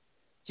 3.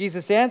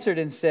 Jesus answered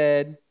and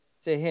said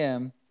to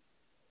him,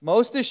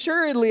 most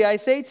assuredly I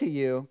say to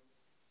you,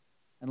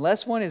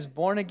 unless one is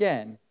born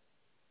again,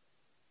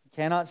 he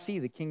cannot see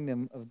the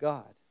kingdom of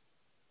God.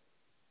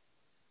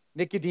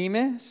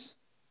 Nicodemus,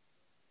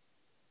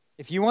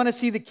 if you want to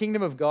see the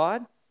kingdom of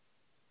God,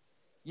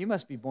 you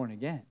must be born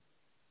again.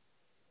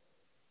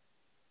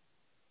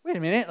 Wait a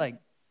minute,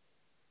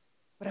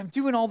 but I'm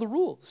doing all the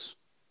rules.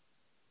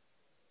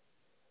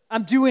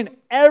 I'm doing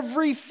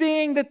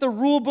everything that the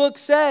rule book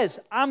says.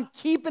 I'm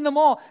keeping them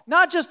all.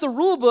 Not just the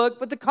rule book,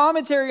 but the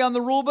commentary on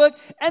the rule book,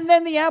 and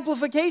then the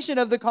amplification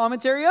of the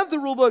commentary of the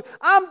rule book.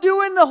 I'm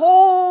doing the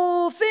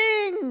whole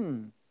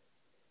thing.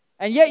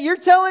 And yet you're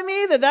telling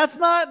me that that's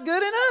not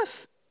good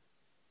enough?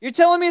 You're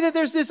telling me that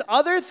there's this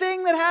other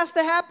thing that has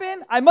to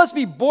happen? I must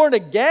be born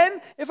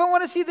again if I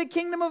want to see the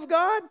kingdom of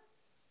God?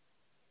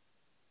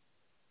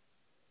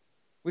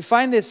 We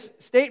find this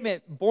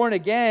statement, born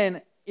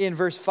again, in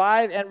verse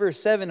 5 and verse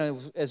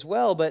 7 as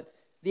well, but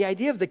the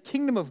idea of the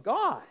kingdom of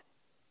God,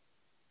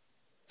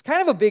 it's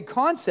kind of a big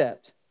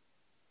concept.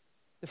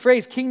 The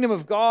phrase kingdom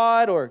of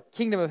God or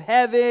kingdom of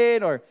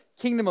heaven or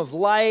kingdom of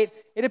light,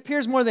 it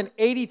appears more than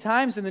 80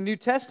 times in the New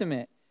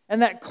Testament.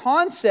 And that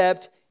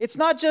concept, it's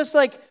not just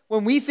like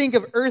when we think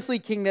of earthly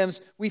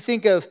kingdoms, we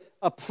think of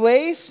a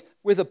place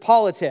with a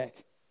politic.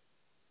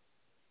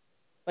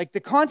 Like the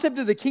concept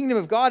of the kingdom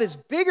of God is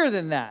bigger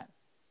than that.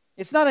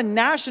 It's not a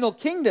national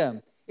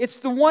kingdom. It's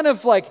the one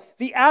of like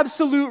the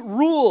absolute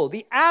rule,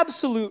 the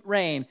absolute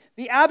reign,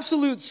 the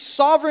absolute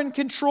sovereign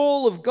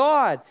control of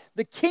God.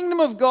 The kingdom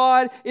of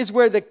God is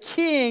where the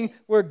king,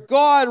 where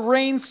God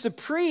reigns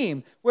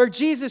supreme, where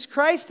Jesus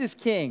Christ is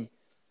king.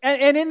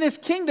 And in this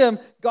kingdom,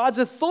 God's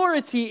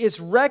authority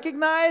is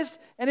recognized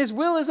and his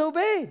will is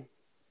obeyed.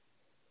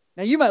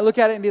 Now you might look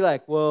at it and be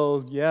like,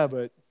 well, yeah,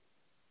 but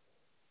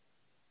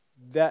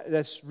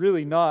that's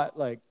really not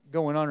like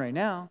going on right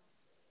now.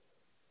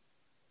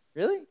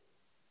 Really?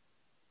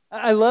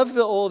 I love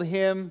the old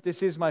hymn,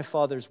 "This is my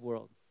Father's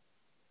world."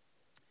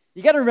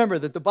 You got to remember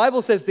that the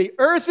Bible says the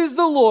earth is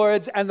the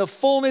Lord's and the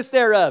fullness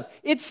thereof.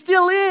 It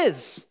still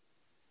is.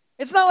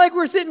 It's not like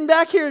we're sitting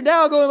back here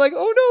now going like,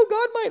 oh no,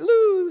 God might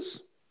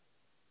lose.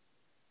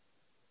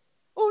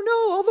 Oh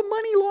no, all the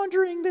money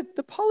laundering that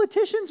the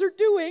politicians are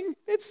doing,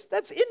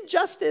 that's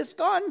injustice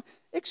gone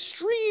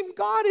extreme.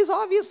 God is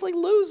obviously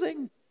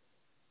losing.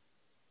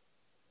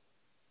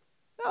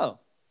 No.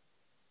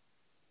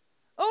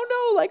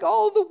 Oh no, like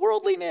all the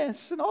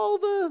worldliness and all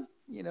the,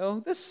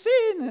 the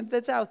sin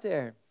that's out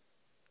there.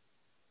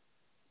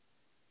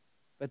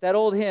 But that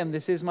old hymn,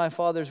 "This is my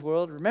Father's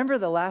world," remember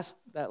that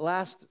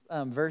last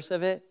verse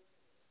of it?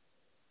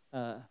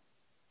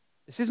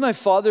 This is my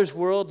Father's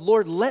world.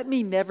 Lord, let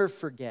me never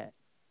forget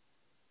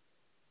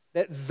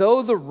that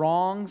though the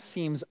wrong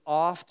seems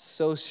oft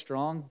so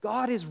strong,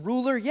 God is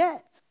ruler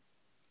yet.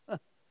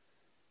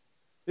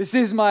 This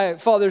is my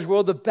Father's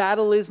world. The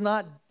battle is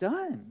not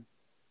done.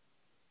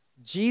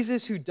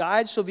 Jesus who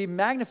died shall be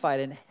magnified,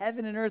 and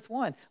heaven and earth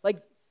one.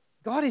 Like,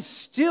 God is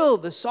still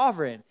the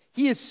sovereign.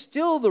 He is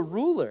still the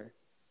ruler.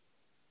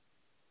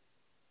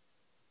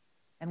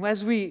 And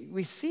as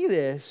we see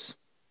this,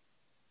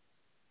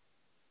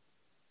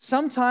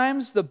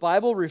 sometimes the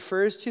Bible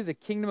refers to the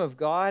kingdom of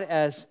God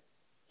as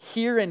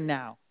here and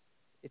now.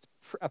 It's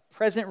a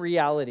present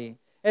reality.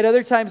 At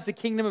other times, the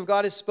kingdom of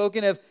God is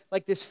spoken of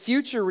like this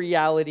future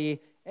reality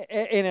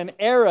in an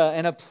era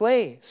and a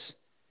place.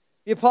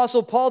 The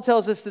Apostle Paul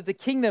tells us that the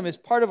kingdom is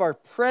part of our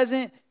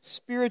present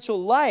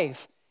spiritual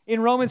life. In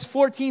Romans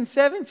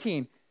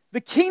 14:17, the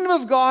kingdom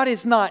of God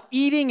is not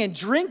eating and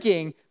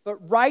drinking,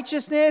 but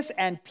righteousness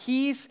and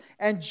peace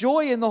and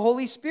joy in the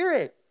Holy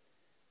Spirit.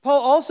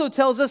 Paul also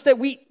tells us that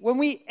when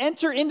we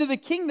enter into the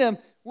kingdom,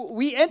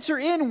 we enter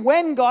in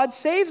when God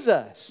saves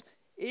us.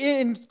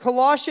 In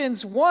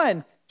Colossians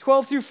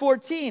 1:12 through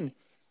 14,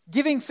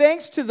 giving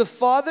thanks to the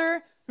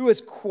Father who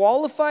has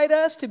qualified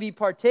us to be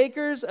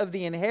partakers of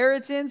the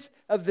inheritance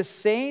of the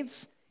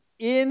saints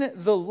in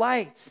the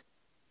light.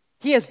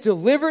 He has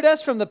delivered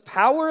us from the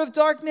power of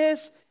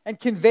darkness and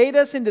conveyed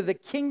us into the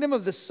kingdom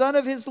of the Son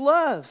of his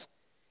love,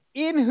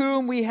 in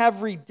whom we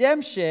have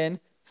redemption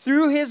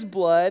through his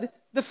blood,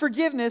 the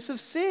forgiveness of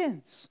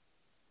sins.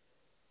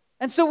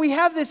 And so we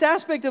have this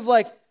aspect of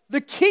like,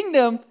 the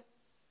kingdom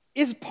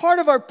is part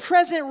of our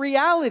present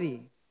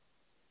reality.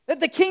 That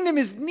the kingdom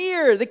is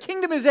near, the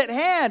kingdom is at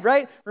hand,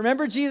 right?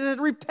 Remember Jesus said,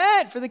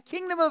 repent, for the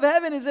kingdom of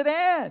heaven is at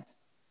hand.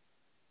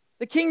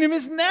 The kingdom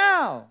is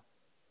now.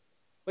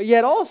 But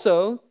yet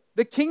also,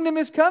 the kingdom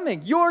is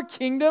coming. Your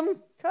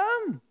kingdom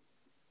come.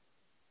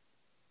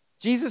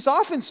 Jesus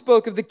often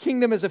spoke of the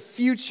kingdom as a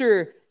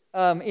future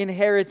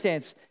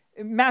inheritance.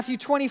 In Matthew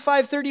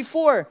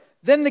 25:34,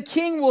 then the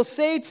king will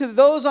say to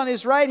those on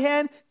his right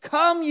hand,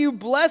 come, you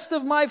blessed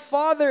of my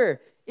Father,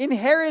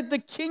 inherit the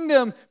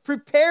kingdom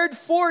prepared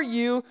for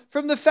you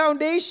from the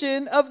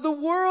foundation of the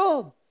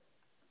world.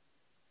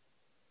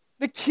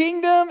 The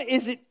kingdom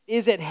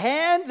is at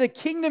hand. The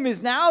kingdom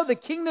is now. The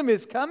kingdom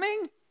is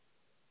coming.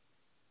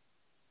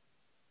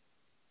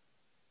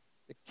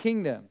 The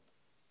kingdom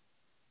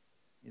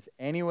is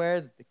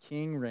anywhere that the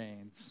king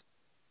reigns.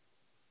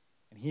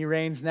 And he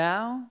reigns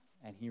now,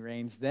 and he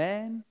reigns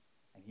then,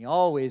 and he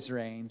always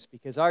reigns,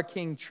 because our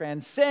king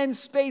transcends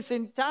space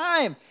and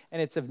time.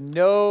 And it's of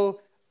no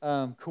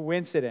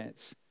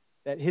coincidence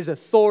that his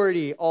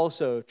authority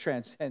also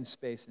transcends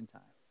space and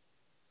time.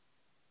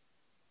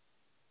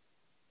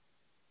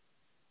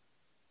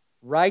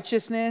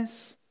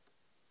 Righteousness,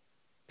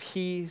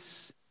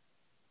 peace,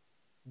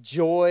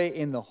 joy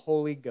in the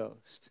Holy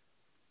Ghost.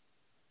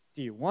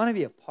 Do you want to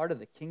be a part of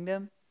the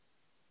kingdom?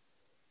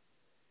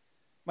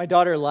 My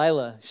daughter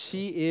Lila,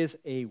 she is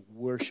a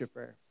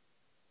worshiper.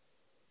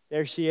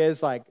 There she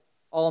is, like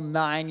all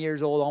 9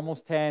 years old,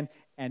 almost 10,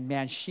 and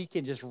man, she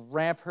can just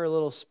ramp her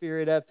little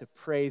spirit up to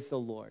praise the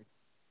Lord.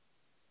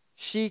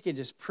 She can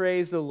just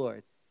praise the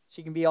Lord.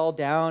 She can be all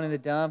down in the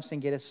dumps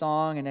and get a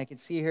song, and I can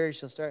see her,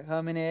 she'll start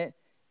humming it.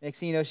 Next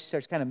thing you know, she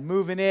starts kind of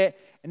moving it.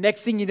 And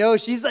next thing you know,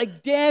 she's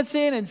like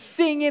dancing and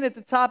singing at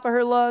the top of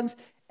her lungs.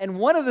 And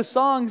one of the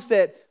songs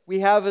that we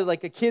have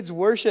like a kids'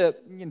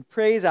 worship and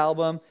praise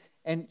album,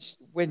 and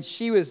when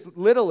she was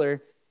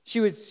littler, she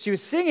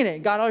was singing it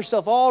and got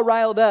herself all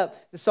riled up.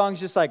 The song's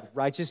just like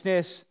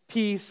righteousness,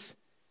 peace,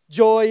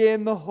 joy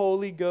in the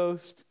Holy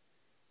Ghost.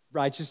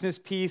 Righteousness,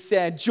 peace,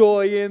 and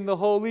joy in the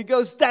Holy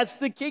Ghost. That's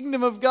the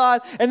kingdom of God.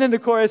 And then the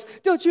chorus,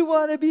 don't you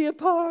want to be a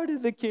part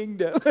of the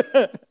kingdom?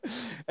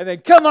 And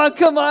then, come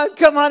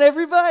on,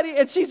 everybody.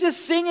 And she's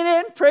just singing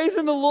it,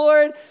 praising the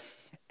Lord.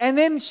 And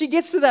then she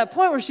gets to that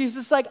point where she's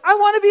just like, I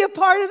want to be a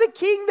part of the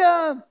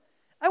kingdom.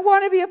 I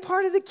want to be a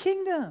part of the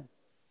kingdom.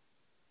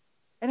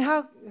 And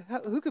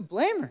who could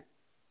blame her?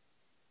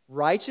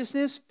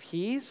 Righteousness,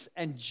 peace,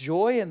 and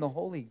joy in the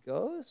Holy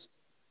Ghost?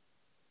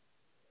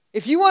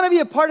 If you want to be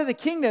a part of the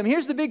kingdom,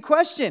 here's the big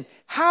question.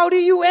 How do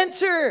you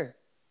enter?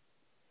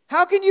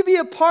 How can you be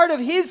a part of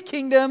his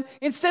kingdom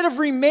instead of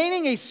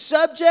remaining a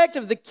subject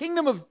of the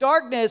kingdom of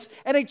darkness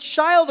and a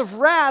child of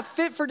wrath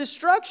fit for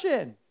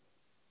destruction?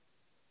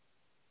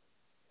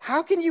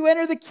 How can you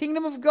enter the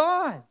kingdom of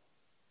God?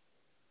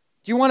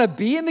 Do you want to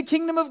be in the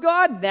kingdom of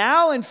God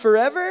now and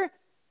forever?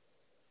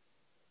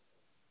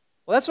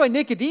 Well, that's why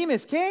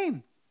Nicodemus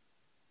came.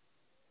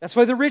 That's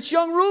why the rich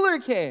young ruler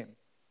came.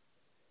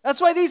 That's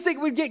why these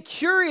things would get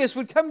curious,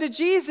 would come to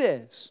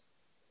Jesus.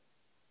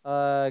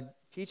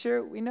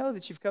 Teacher, we know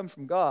that you've come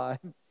from God.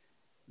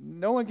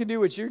 No one can do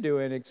what you're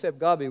doing except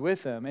God be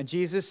with them. And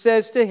Jesus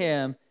says to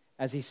him,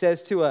 as he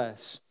says to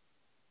us,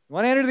 you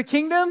want to enter the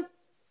kingdom?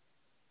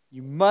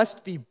 You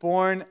must be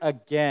born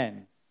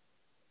again.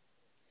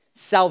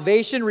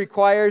 Salvation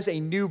requires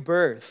a new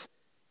birth.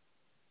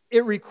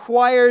 It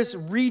requires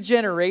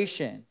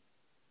regeneration.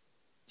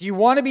 Do you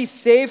want to be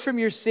saved from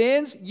your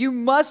sins? You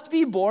must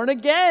be born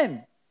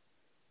again.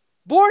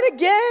 Born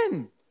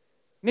again.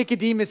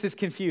 Nicodemus is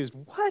confused.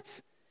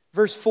 What?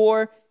 Verse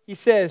 4, he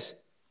says,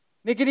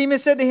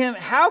 Nicodemus said to him,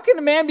 how can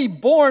a man be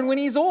born when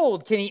he's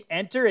old? Can he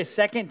enter a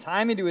second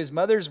time into his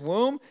mother's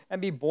womb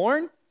and be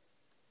born?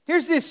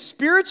 Here's this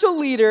spiritual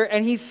leader,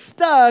 and he's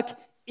stuck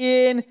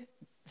in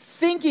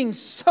thinking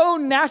so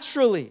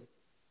naturally.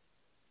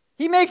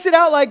 He makes it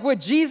out like what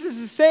Jesus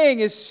is saying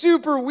is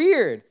super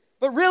weird.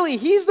 But really,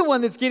 he's the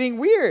one that's getting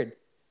weird.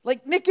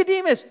 Like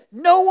Nicodemus,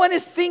 no one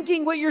is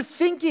thinking what you're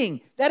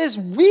thinking. That is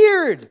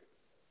weird.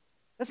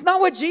 That's not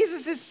what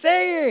Jesus is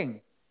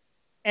saying.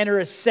 Enter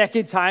a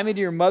second time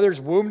into your mother's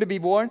womb to be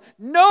born?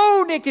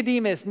 No,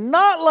 Nicodemus,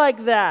 not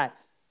like that.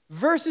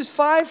 Verses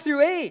 5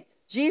 through 8,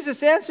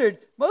 Jesus answered,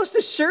 most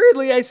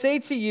assuredly I say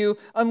to you,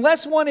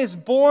 unless one is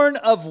born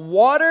of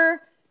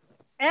water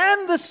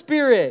and the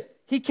Spirit,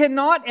 he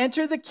cannot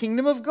enter the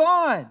kingdom of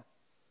God.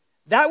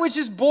 That which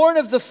is born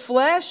of the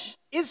flesh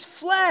is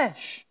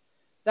flesh.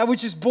 That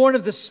which is born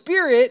of the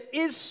Spirit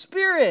is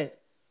spirit.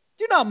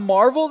 Do not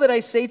marvel that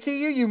I say to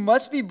you, you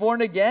must be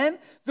born again.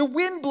 The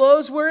wind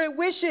blows where it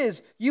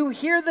wishes. You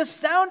hear the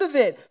sound of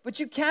it, but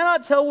you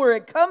cannot tell where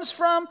it comes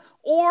from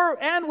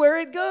and where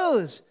it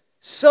goes.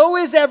 So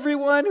is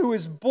everyone who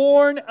is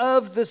born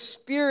of the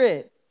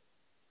Spirit.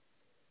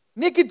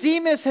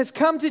 Nicodemus has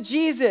come to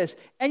Jesus,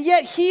 and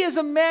yet he is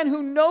a man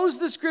who knows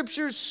the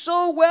Scriptures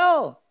so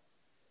well.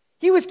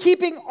 He was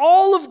keeping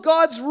all of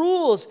God's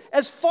rules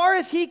as far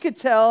as he could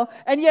tell,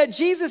 and yet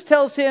Jesus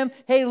tells him,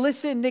 hey,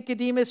 listen,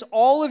 Nicodemus,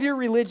 all of your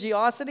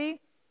religiosity,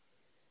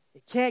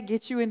 it can't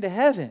get you into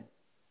heaven.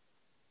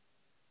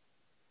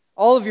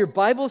 All of your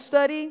Bible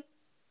study,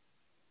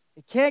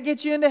 it can't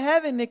get you into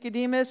heaven,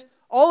 Nicodemus.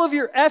 All of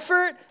your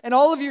effort and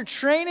all of your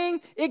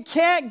training, it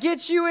can't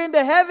get you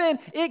into heaven.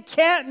 It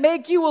can't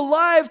make you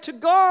alive to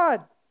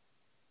God.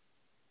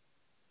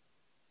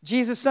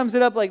 Jesus sums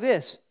it up like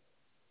this.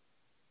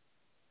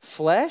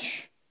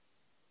 Flesh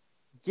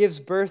gives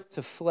birth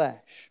to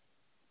flesh.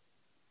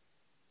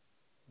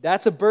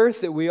 That's a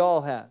birth that we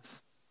all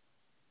have.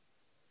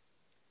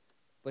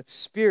 But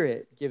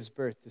Spirit gives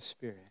birth to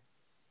spirit.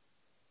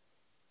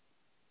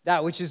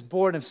 That which is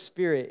born of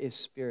Spirit is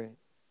spirit.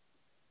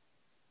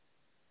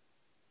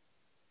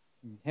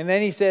 And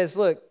then he says,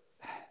 look,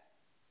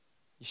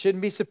 you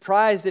shouldn't be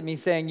surprised at me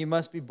saying you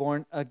must be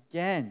born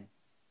again.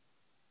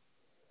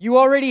 You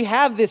already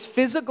have this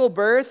physical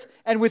birth,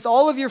 and with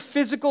all of your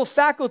physical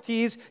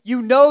faculties,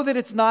 you know that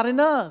it's not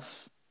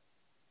enough.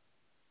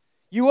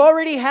 You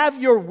already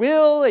have your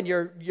will and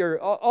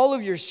all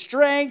of your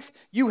strength.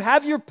 You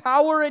have your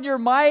power and your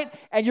might,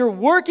 and you're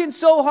working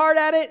so hard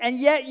at it, and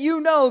yet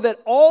you know that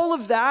all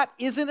of that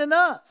isn't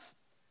enough.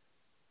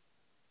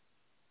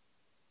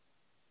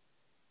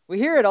 We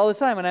hear it all the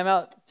time when I'm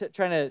out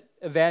trying to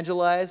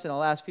evangelize, and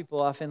I'll ask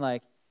people often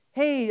like,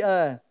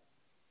 hey,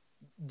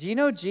 do you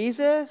know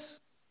Jesus?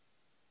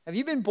 Have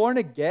you been born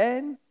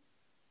again?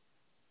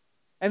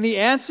 And the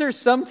answer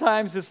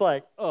sometimes is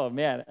like, oh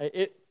man,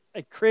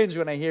 I cringe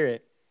when I hear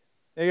it.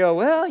 They go,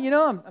 well,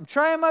 I'm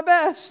trying my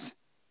best.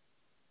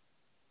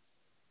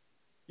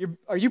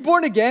 Are you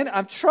born again?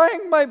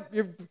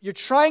 You're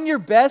trying your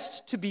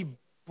best to be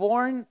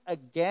born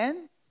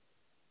again?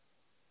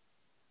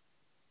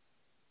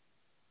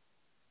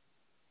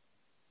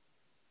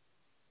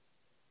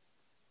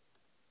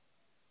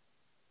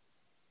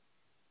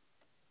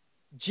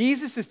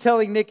 Jesus is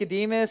telling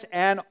Nicodemus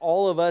and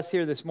all of us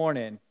here this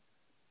morning,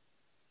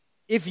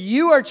 if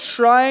you are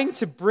trying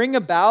to bring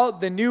about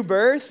the new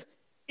birth,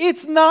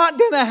 it's not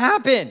going to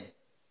happen.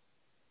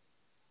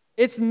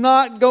 It's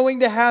not going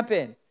to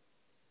happen.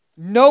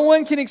 No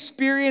one can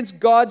experience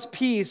God's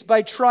peace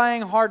by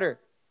trying harder.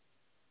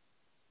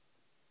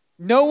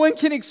 No one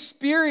can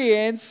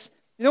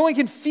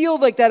feel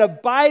like that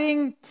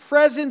abiding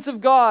presence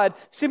of God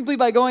simply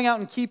by going out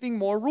and keeping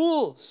more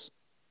rules.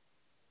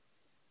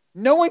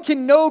 No one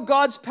can know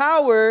God's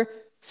power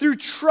through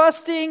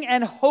trusting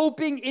and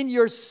hoping in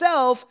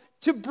yourself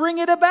to bring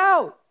it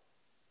about.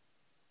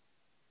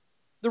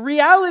 The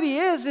reality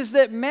is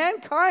that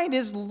mankind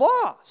is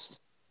lost.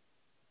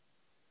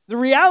 The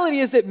reality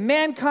is that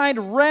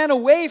mankind ran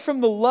away from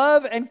the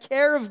love and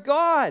care of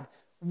God.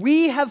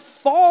 We have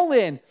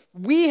fallen.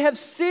 We have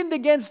sinned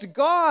against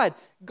God.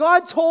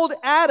 God told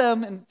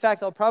Adam, in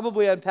fact, I'll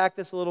probably unpack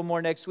this a little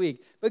more next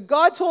week, but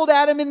God told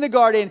Adam in the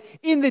garden,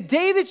 in the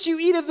day that you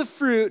eat of the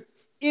fruit,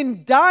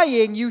 in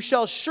dying you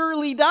shall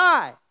surely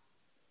die.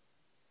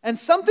 And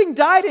something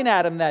died in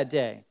Adam that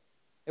day.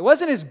 It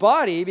wasn't his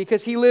body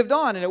because he lived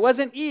on, and it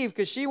wasn't Eve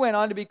because she went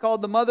on to be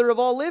called the mother of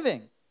all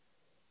living.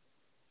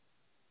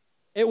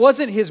 It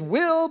wasn't his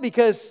will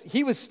because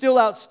he was still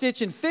out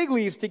stitching fig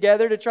leaves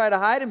together to try to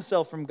hide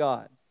himself from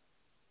God.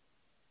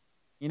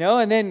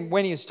 And then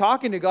when he was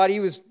talking to God, he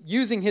was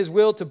using his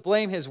will to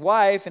blame his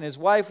wife, and his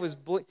wife was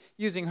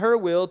using her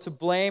will to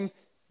blame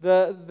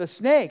the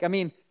snake. I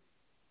mean,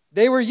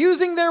 they were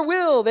using their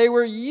will. They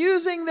were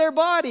using their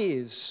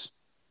bodies.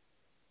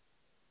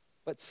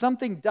 But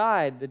something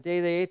died the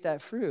day they ate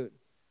that fruit.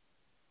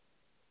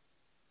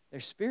 Their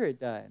spirit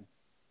died.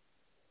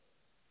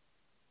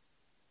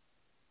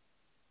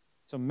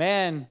 So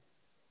mankind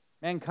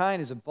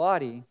is a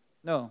body.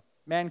 No,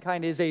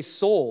 mankind is a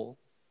soul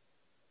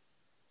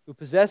who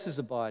possesses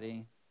a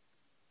body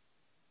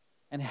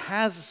and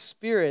has a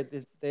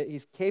spirit that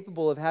he's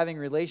capable of having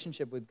a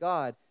relationship with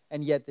God.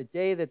 And yet the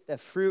day that the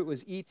fruit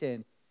was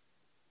eaten,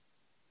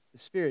 the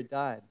spirit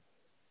died.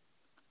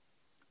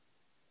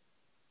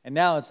 And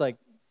now it's like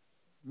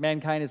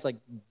mankind is like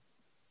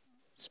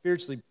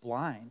spiritually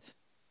blind.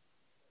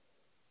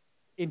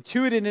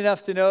 Intuitive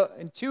enough to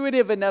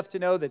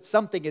know that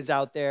something is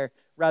out there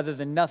rather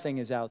than nothing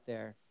is out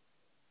there.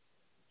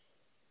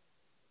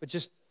 But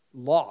just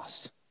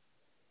lost,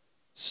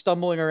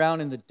 stumbling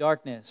around in the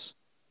darkness.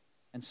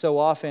 And so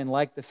often,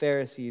 like the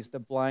Pharisees, the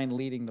blind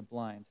leading the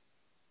blind.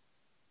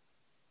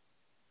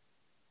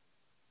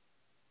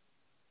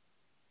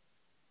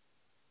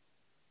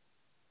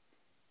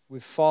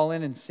 We've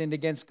fallen and sinned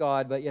against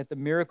God, but yet the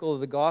miracle of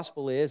the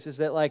gospel is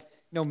that like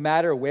no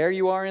matter where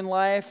you are in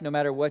life, no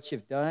matter what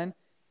you've done,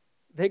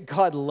 that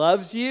God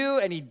loves you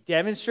and he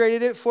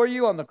demonstrated it for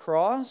you on the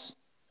cross.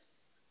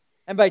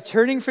 And by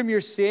turning from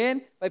your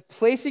sin, by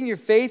placing your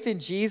faith in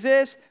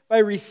Jesus, by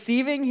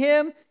receiving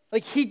him,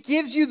 like he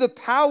gives you the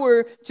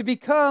power to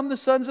become the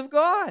sons of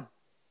God.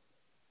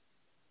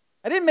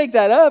 I didn't make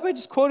that up. I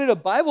just quoted a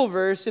Bible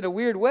verse in a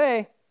weird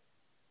way.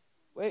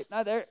 Wait,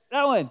 not there.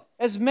 That one.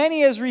 As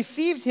many as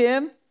received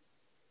him,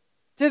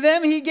 to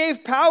them he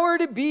gave power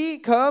to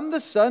become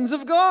the sons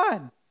of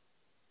God.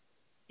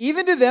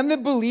 Even to them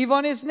that believe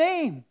on his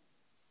name,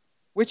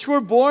 which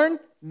were born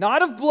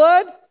not of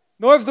blood,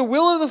 nor of the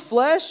will of the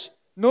flesh,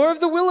 nor of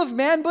the will of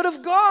man, but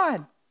of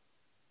God.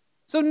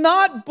 So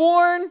not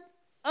born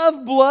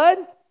of blood,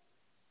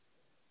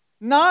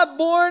 not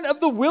born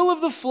of the will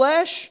of the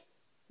flesh,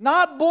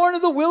 not born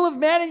of the will of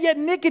man, and yet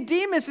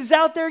Nicodemus is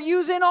out there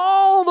using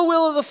all the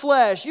will of the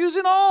flesh,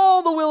 using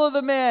all the will of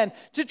the man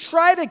to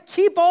try to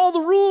keep all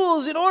the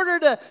rules in order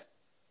to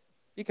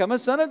become a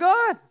son of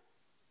God.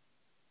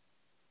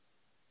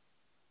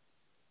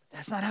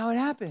 That's not how it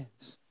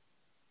happens.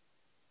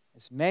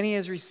 As many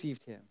as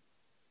received him,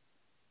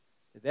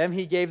 to them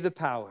he gave the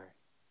power,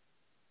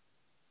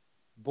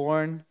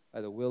 born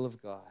by the will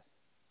of God.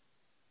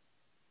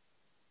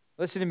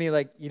 Listen to me,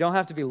 like you don't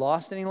have to be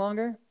lost any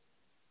longer.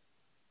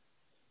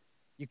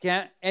 You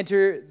can't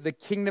enter the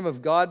kingdom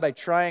of God by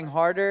trying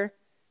harder.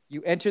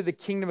 You enter the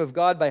kingdom of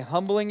God by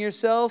humbling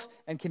yourself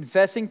and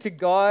confessing to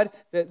God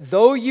that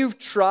though you've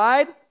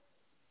tried,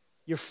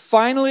 you're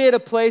finally at a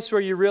place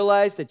where you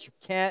realize that you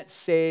can't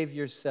save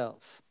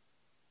yourself.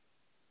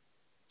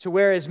 To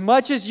where as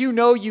much as you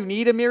know you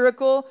need a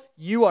miracle,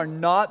 you are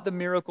not the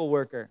miracle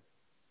worker.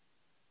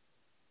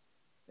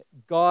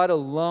 God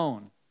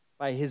alone,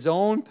 by his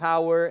own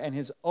power and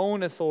his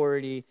own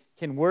authority,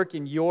 can work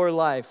in your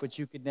life, which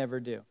you could never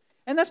do.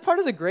 And that's part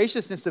of the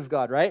graciousness of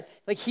God, right?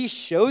 Like he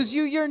shows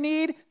you your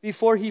need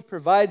before he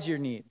provides your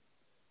need.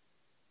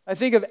 I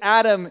think of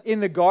Adam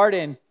in the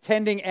garden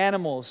tending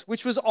animals,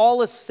 which was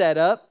all a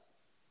setup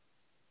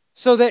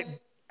so that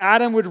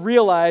Adam would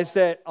realize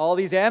that all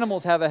these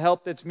animals have a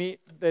help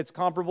that's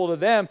comparable to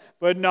them,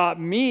 but not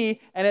me.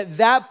 And at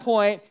that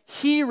point,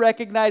 he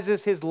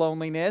recognizes his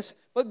loneliness,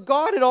 but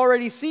God had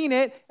already seen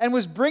it and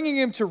was bringing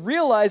him to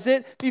realize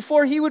it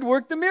before he would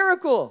work the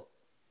miracle.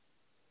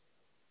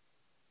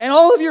 And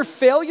all of your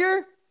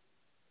failure,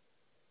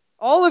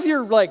 all of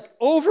your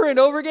over and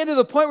over again to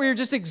the point where you're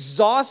just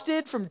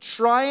exhausted from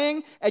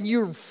trying and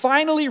you're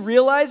finally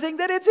realizing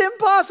that it's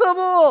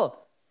impossible.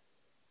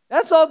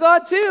 That's all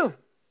God too.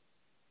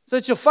 So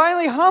that you'll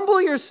finally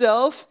humble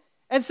yourself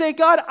and say,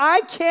 God,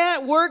 I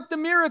can't work the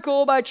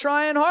miracle by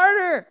trying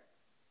harder,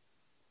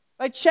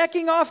 by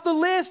checking off the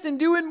list and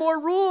doing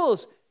more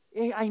rules.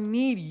 I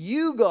need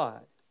you, God.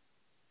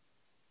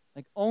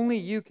 Like only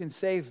you can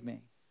save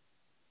me.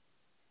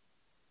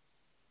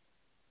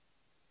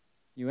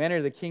 You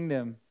enter the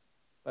kingdom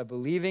by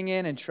believing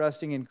in and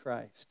trusting in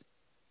Christ.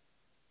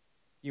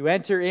 You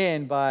enter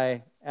in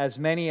by as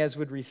many as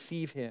would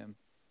receive him.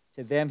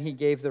 To them he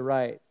gave the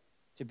right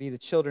to be the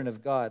children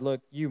of God.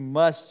 Look, you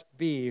must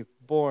be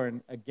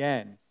born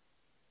again.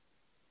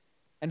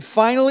 And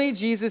finally,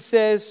 Jesus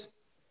says,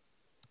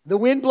 the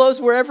wind blows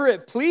wherever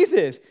it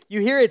pleases. You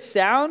hear its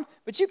sound,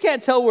 but you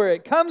can't tell where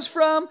it comes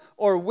from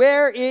or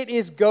where it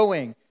is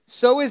going.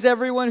 So is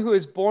everyone who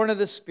is born of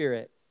the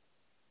Spirit.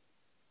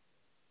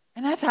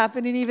 And that's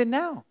happening even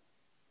now.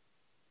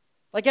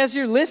 Like as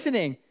you're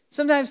listening,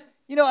 sometimes,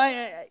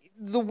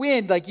 the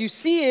wind, like you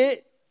see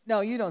it.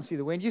 No, you don't see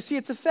the wind. You see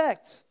its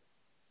effects.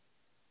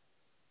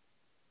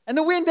 And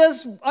the wind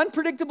does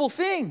unpredictable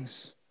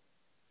things.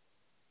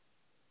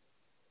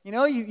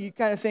 You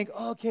kind of think,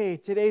 okay,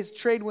 today's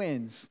trade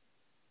winds.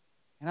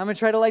 And I'm going to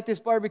try to light this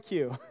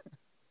barbecue.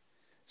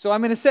 So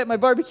I'm going to set my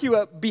barbecue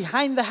up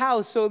behind the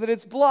house so that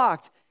it's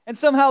blocked. And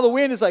somehow the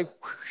wind is like,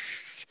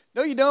 whoosh.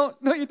 No, you don't.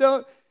 No, you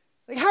don't.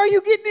 Like, how are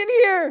you getting in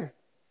here?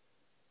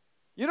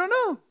 You don't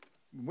know.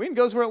 The wind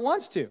goes where it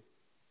wants to.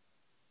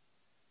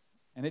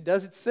 And it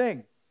does its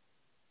thing.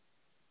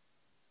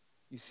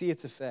 You see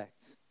its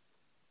effects.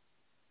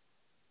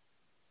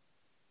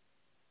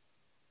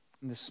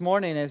 And this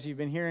morning, as you've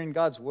been hearing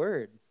God's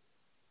word,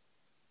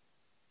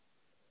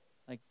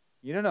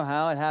 you don't know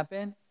how it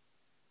happened,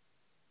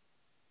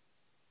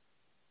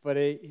 but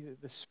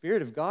the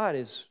Spirit of God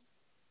is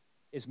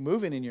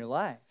moving in your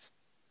life.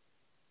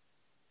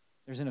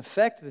 There's an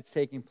effect that's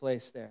taking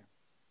place there.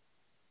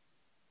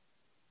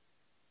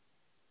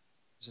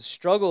 There's a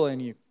struggle in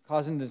you,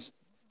 causing this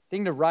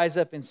thing to rise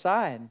up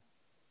inside.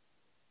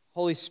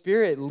 Holy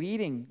Spirit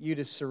leading you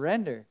to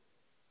surrender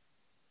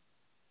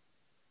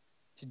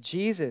to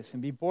Jesus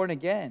and be born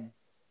again.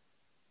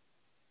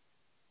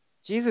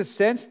 Jesus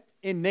sensed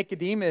in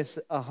Nicodemus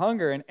a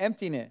hunger and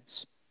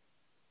emptiness.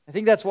 I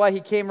think that's why he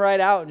came right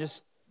out and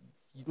just,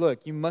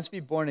 look, you must be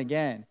born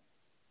again.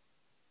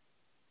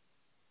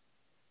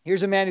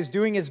 Here's a man who's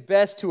doing his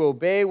best to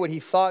obey what he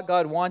thought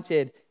God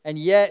wanted, and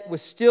yet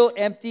was still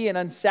empty and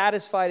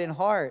unsatisfied in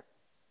heart.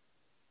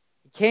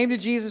 He came to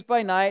Jesus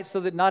by night so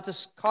that not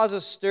to cause a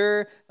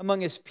stir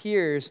among his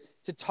peers,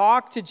 to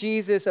talk to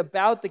Jesus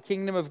about the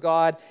kingdom of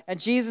God, and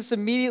Jesus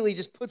immediately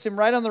just puts him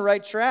right on the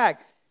right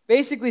track,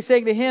 basically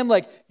saying to him,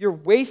 you're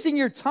wasting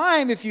your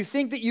time if you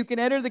think that you can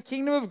enter the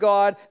kingdom of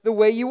God the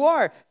way you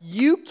are.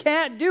 You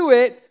can't do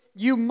it.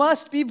 You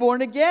must be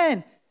born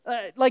again.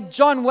 Like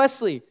John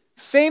Wesley,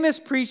 famous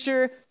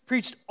preacher,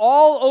 preached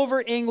all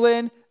over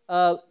England,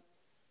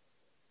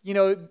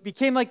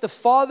 became like the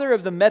father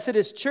of the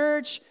Methodist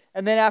Church.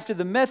 And then after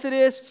the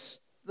Methodists,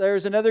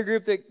 there's another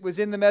group that was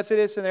in the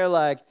Methodists, and they're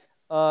like,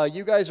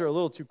 you guys are a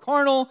little too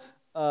carnal,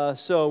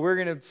 so we're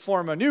going to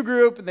form a new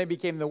group, and they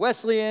became the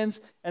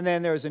Wesleyans. And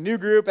then there was a new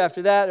group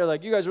after that. They're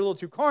like, you guys are a little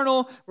too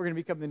carnal, we're going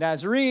to become the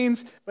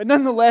Nazarenes. But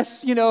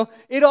nonetheless,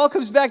 it all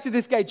comes back to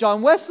this guy,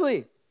 John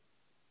Wesley.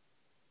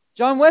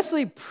 John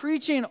Wesley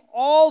preaching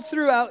all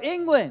throughout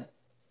England.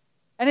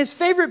 And his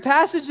favorite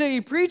passage that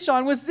he preached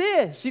on was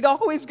this. He'd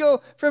always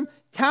go from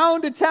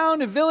town to town,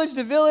 to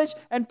village,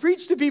 and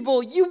preach to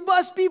people, you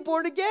must be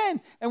born again.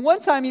 And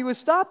one time he was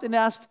stopped and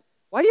asked,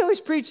 why do you always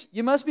preach,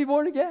 you must be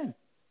born again?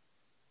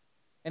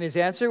 And his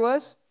answer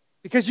was,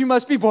 because you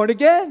must be born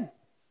again.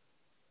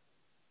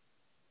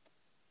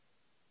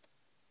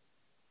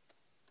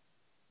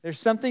 There's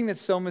something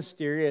that's so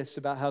mysterious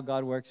about how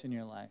God works in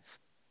your life.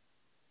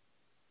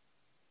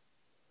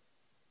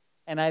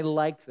 And I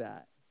like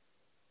that.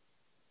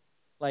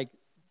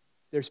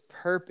 There's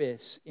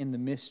purpose in the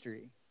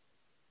mystery.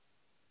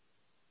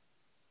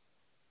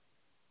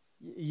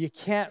 You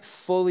can't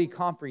fully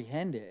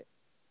comprehend it.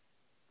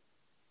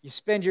 You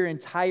spend your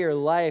entire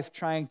life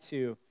trying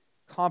to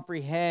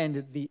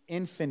comprehend the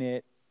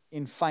infinite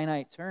in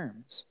finite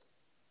terms.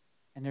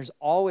 And there's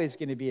always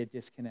going to be a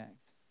disconnect.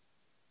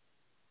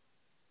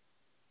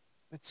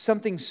 But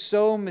something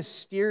so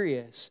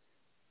mysterious,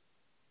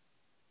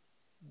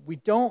 we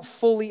don't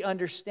fully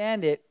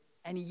understand it,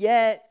 and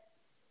yet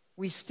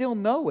we still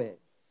know it.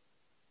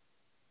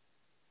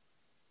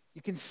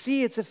 You can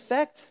see its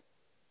effect.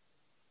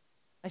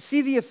 I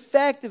see the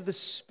effect of the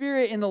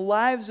Spirit in the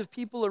lives of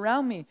people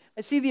around me.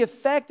 I see the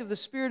effect of the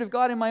Spirit of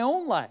God in my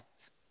own life.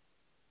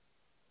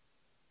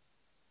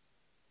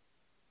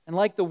 And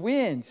like the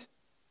wind,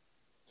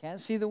 can't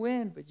see the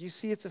wind, but you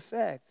see its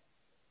effect.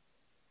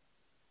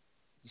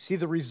 You see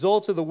the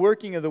results of the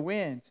working of the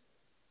wind.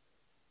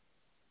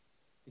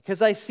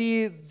 Because I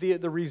see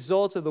the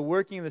results of the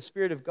working of the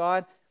Spirit of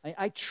God,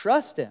 I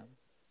trust Him.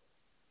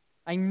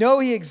 I know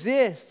He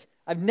exists.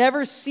 I've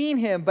never seen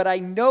Him, but I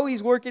know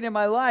He's working in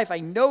my life. I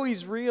know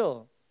He's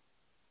real.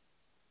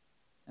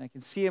 And I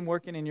can see Him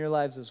working in your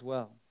lives as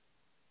well.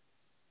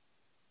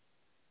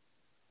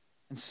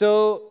 And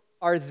so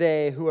are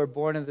they who are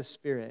born of the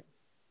Spirit.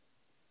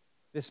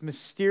 This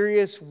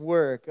mysterious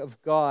work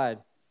of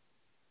God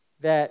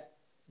that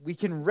we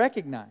can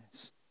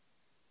recognize.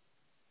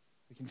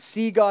 We can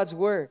see God's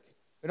work.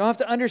 We don't have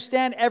to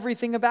understand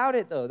everything about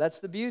it, though. That's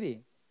the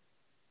beauty.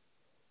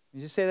 Let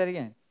me just say that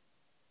again.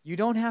 You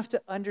don't have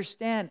to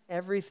understand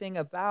everything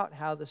about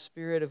how the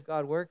Spirit of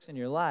God works in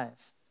your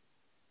life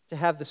to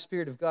have the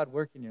Spirit of God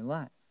work in your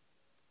life.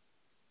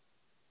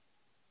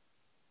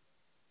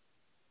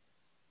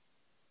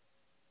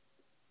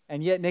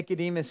 And yet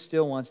Nicodemus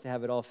still wants to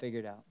have it all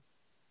figured out.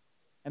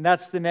 And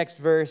that's the next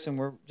verse, and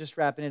we're just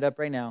wrapping it up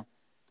right now.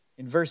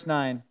 In verse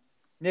 9,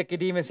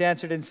 Nicodemus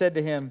answered and said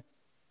to him,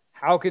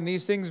 "How can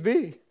these things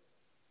be?"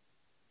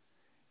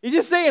 He's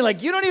just saying,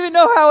 like, you don't even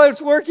know how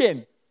it's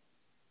working.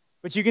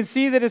 But you can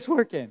see that it's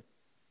working.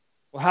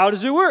 Well, how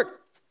does it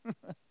work?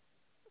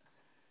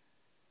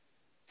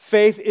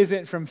 Faith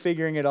isn't from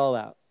figuring it all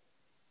out.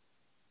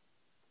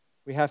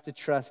 We have to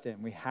trust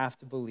Him. We have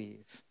to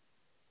believe.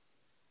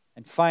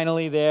 And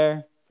finally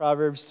there,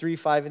 Proverbs 3,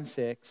 5, and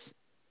 6.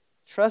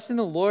 Trust in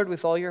the Lord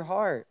with all your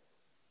heart.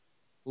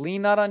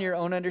 Lean not on your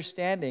own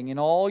understanding. In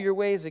all your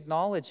ways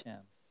acknowledge Him,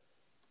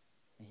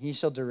 and He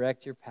shall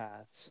direct your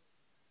paths.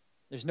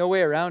 There's no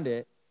way around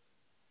it.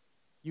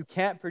 You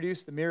can't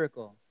produce the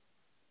miracle.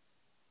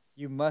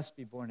 You must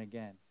be born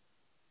again.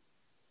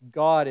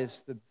 God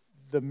is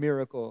the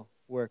miracle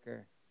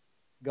worker.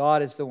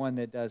 God is the one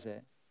that does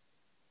it.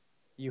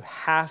 You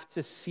have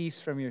to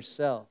cease from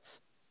yourself,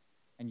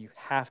 and you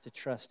have to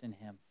trust in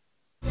Him.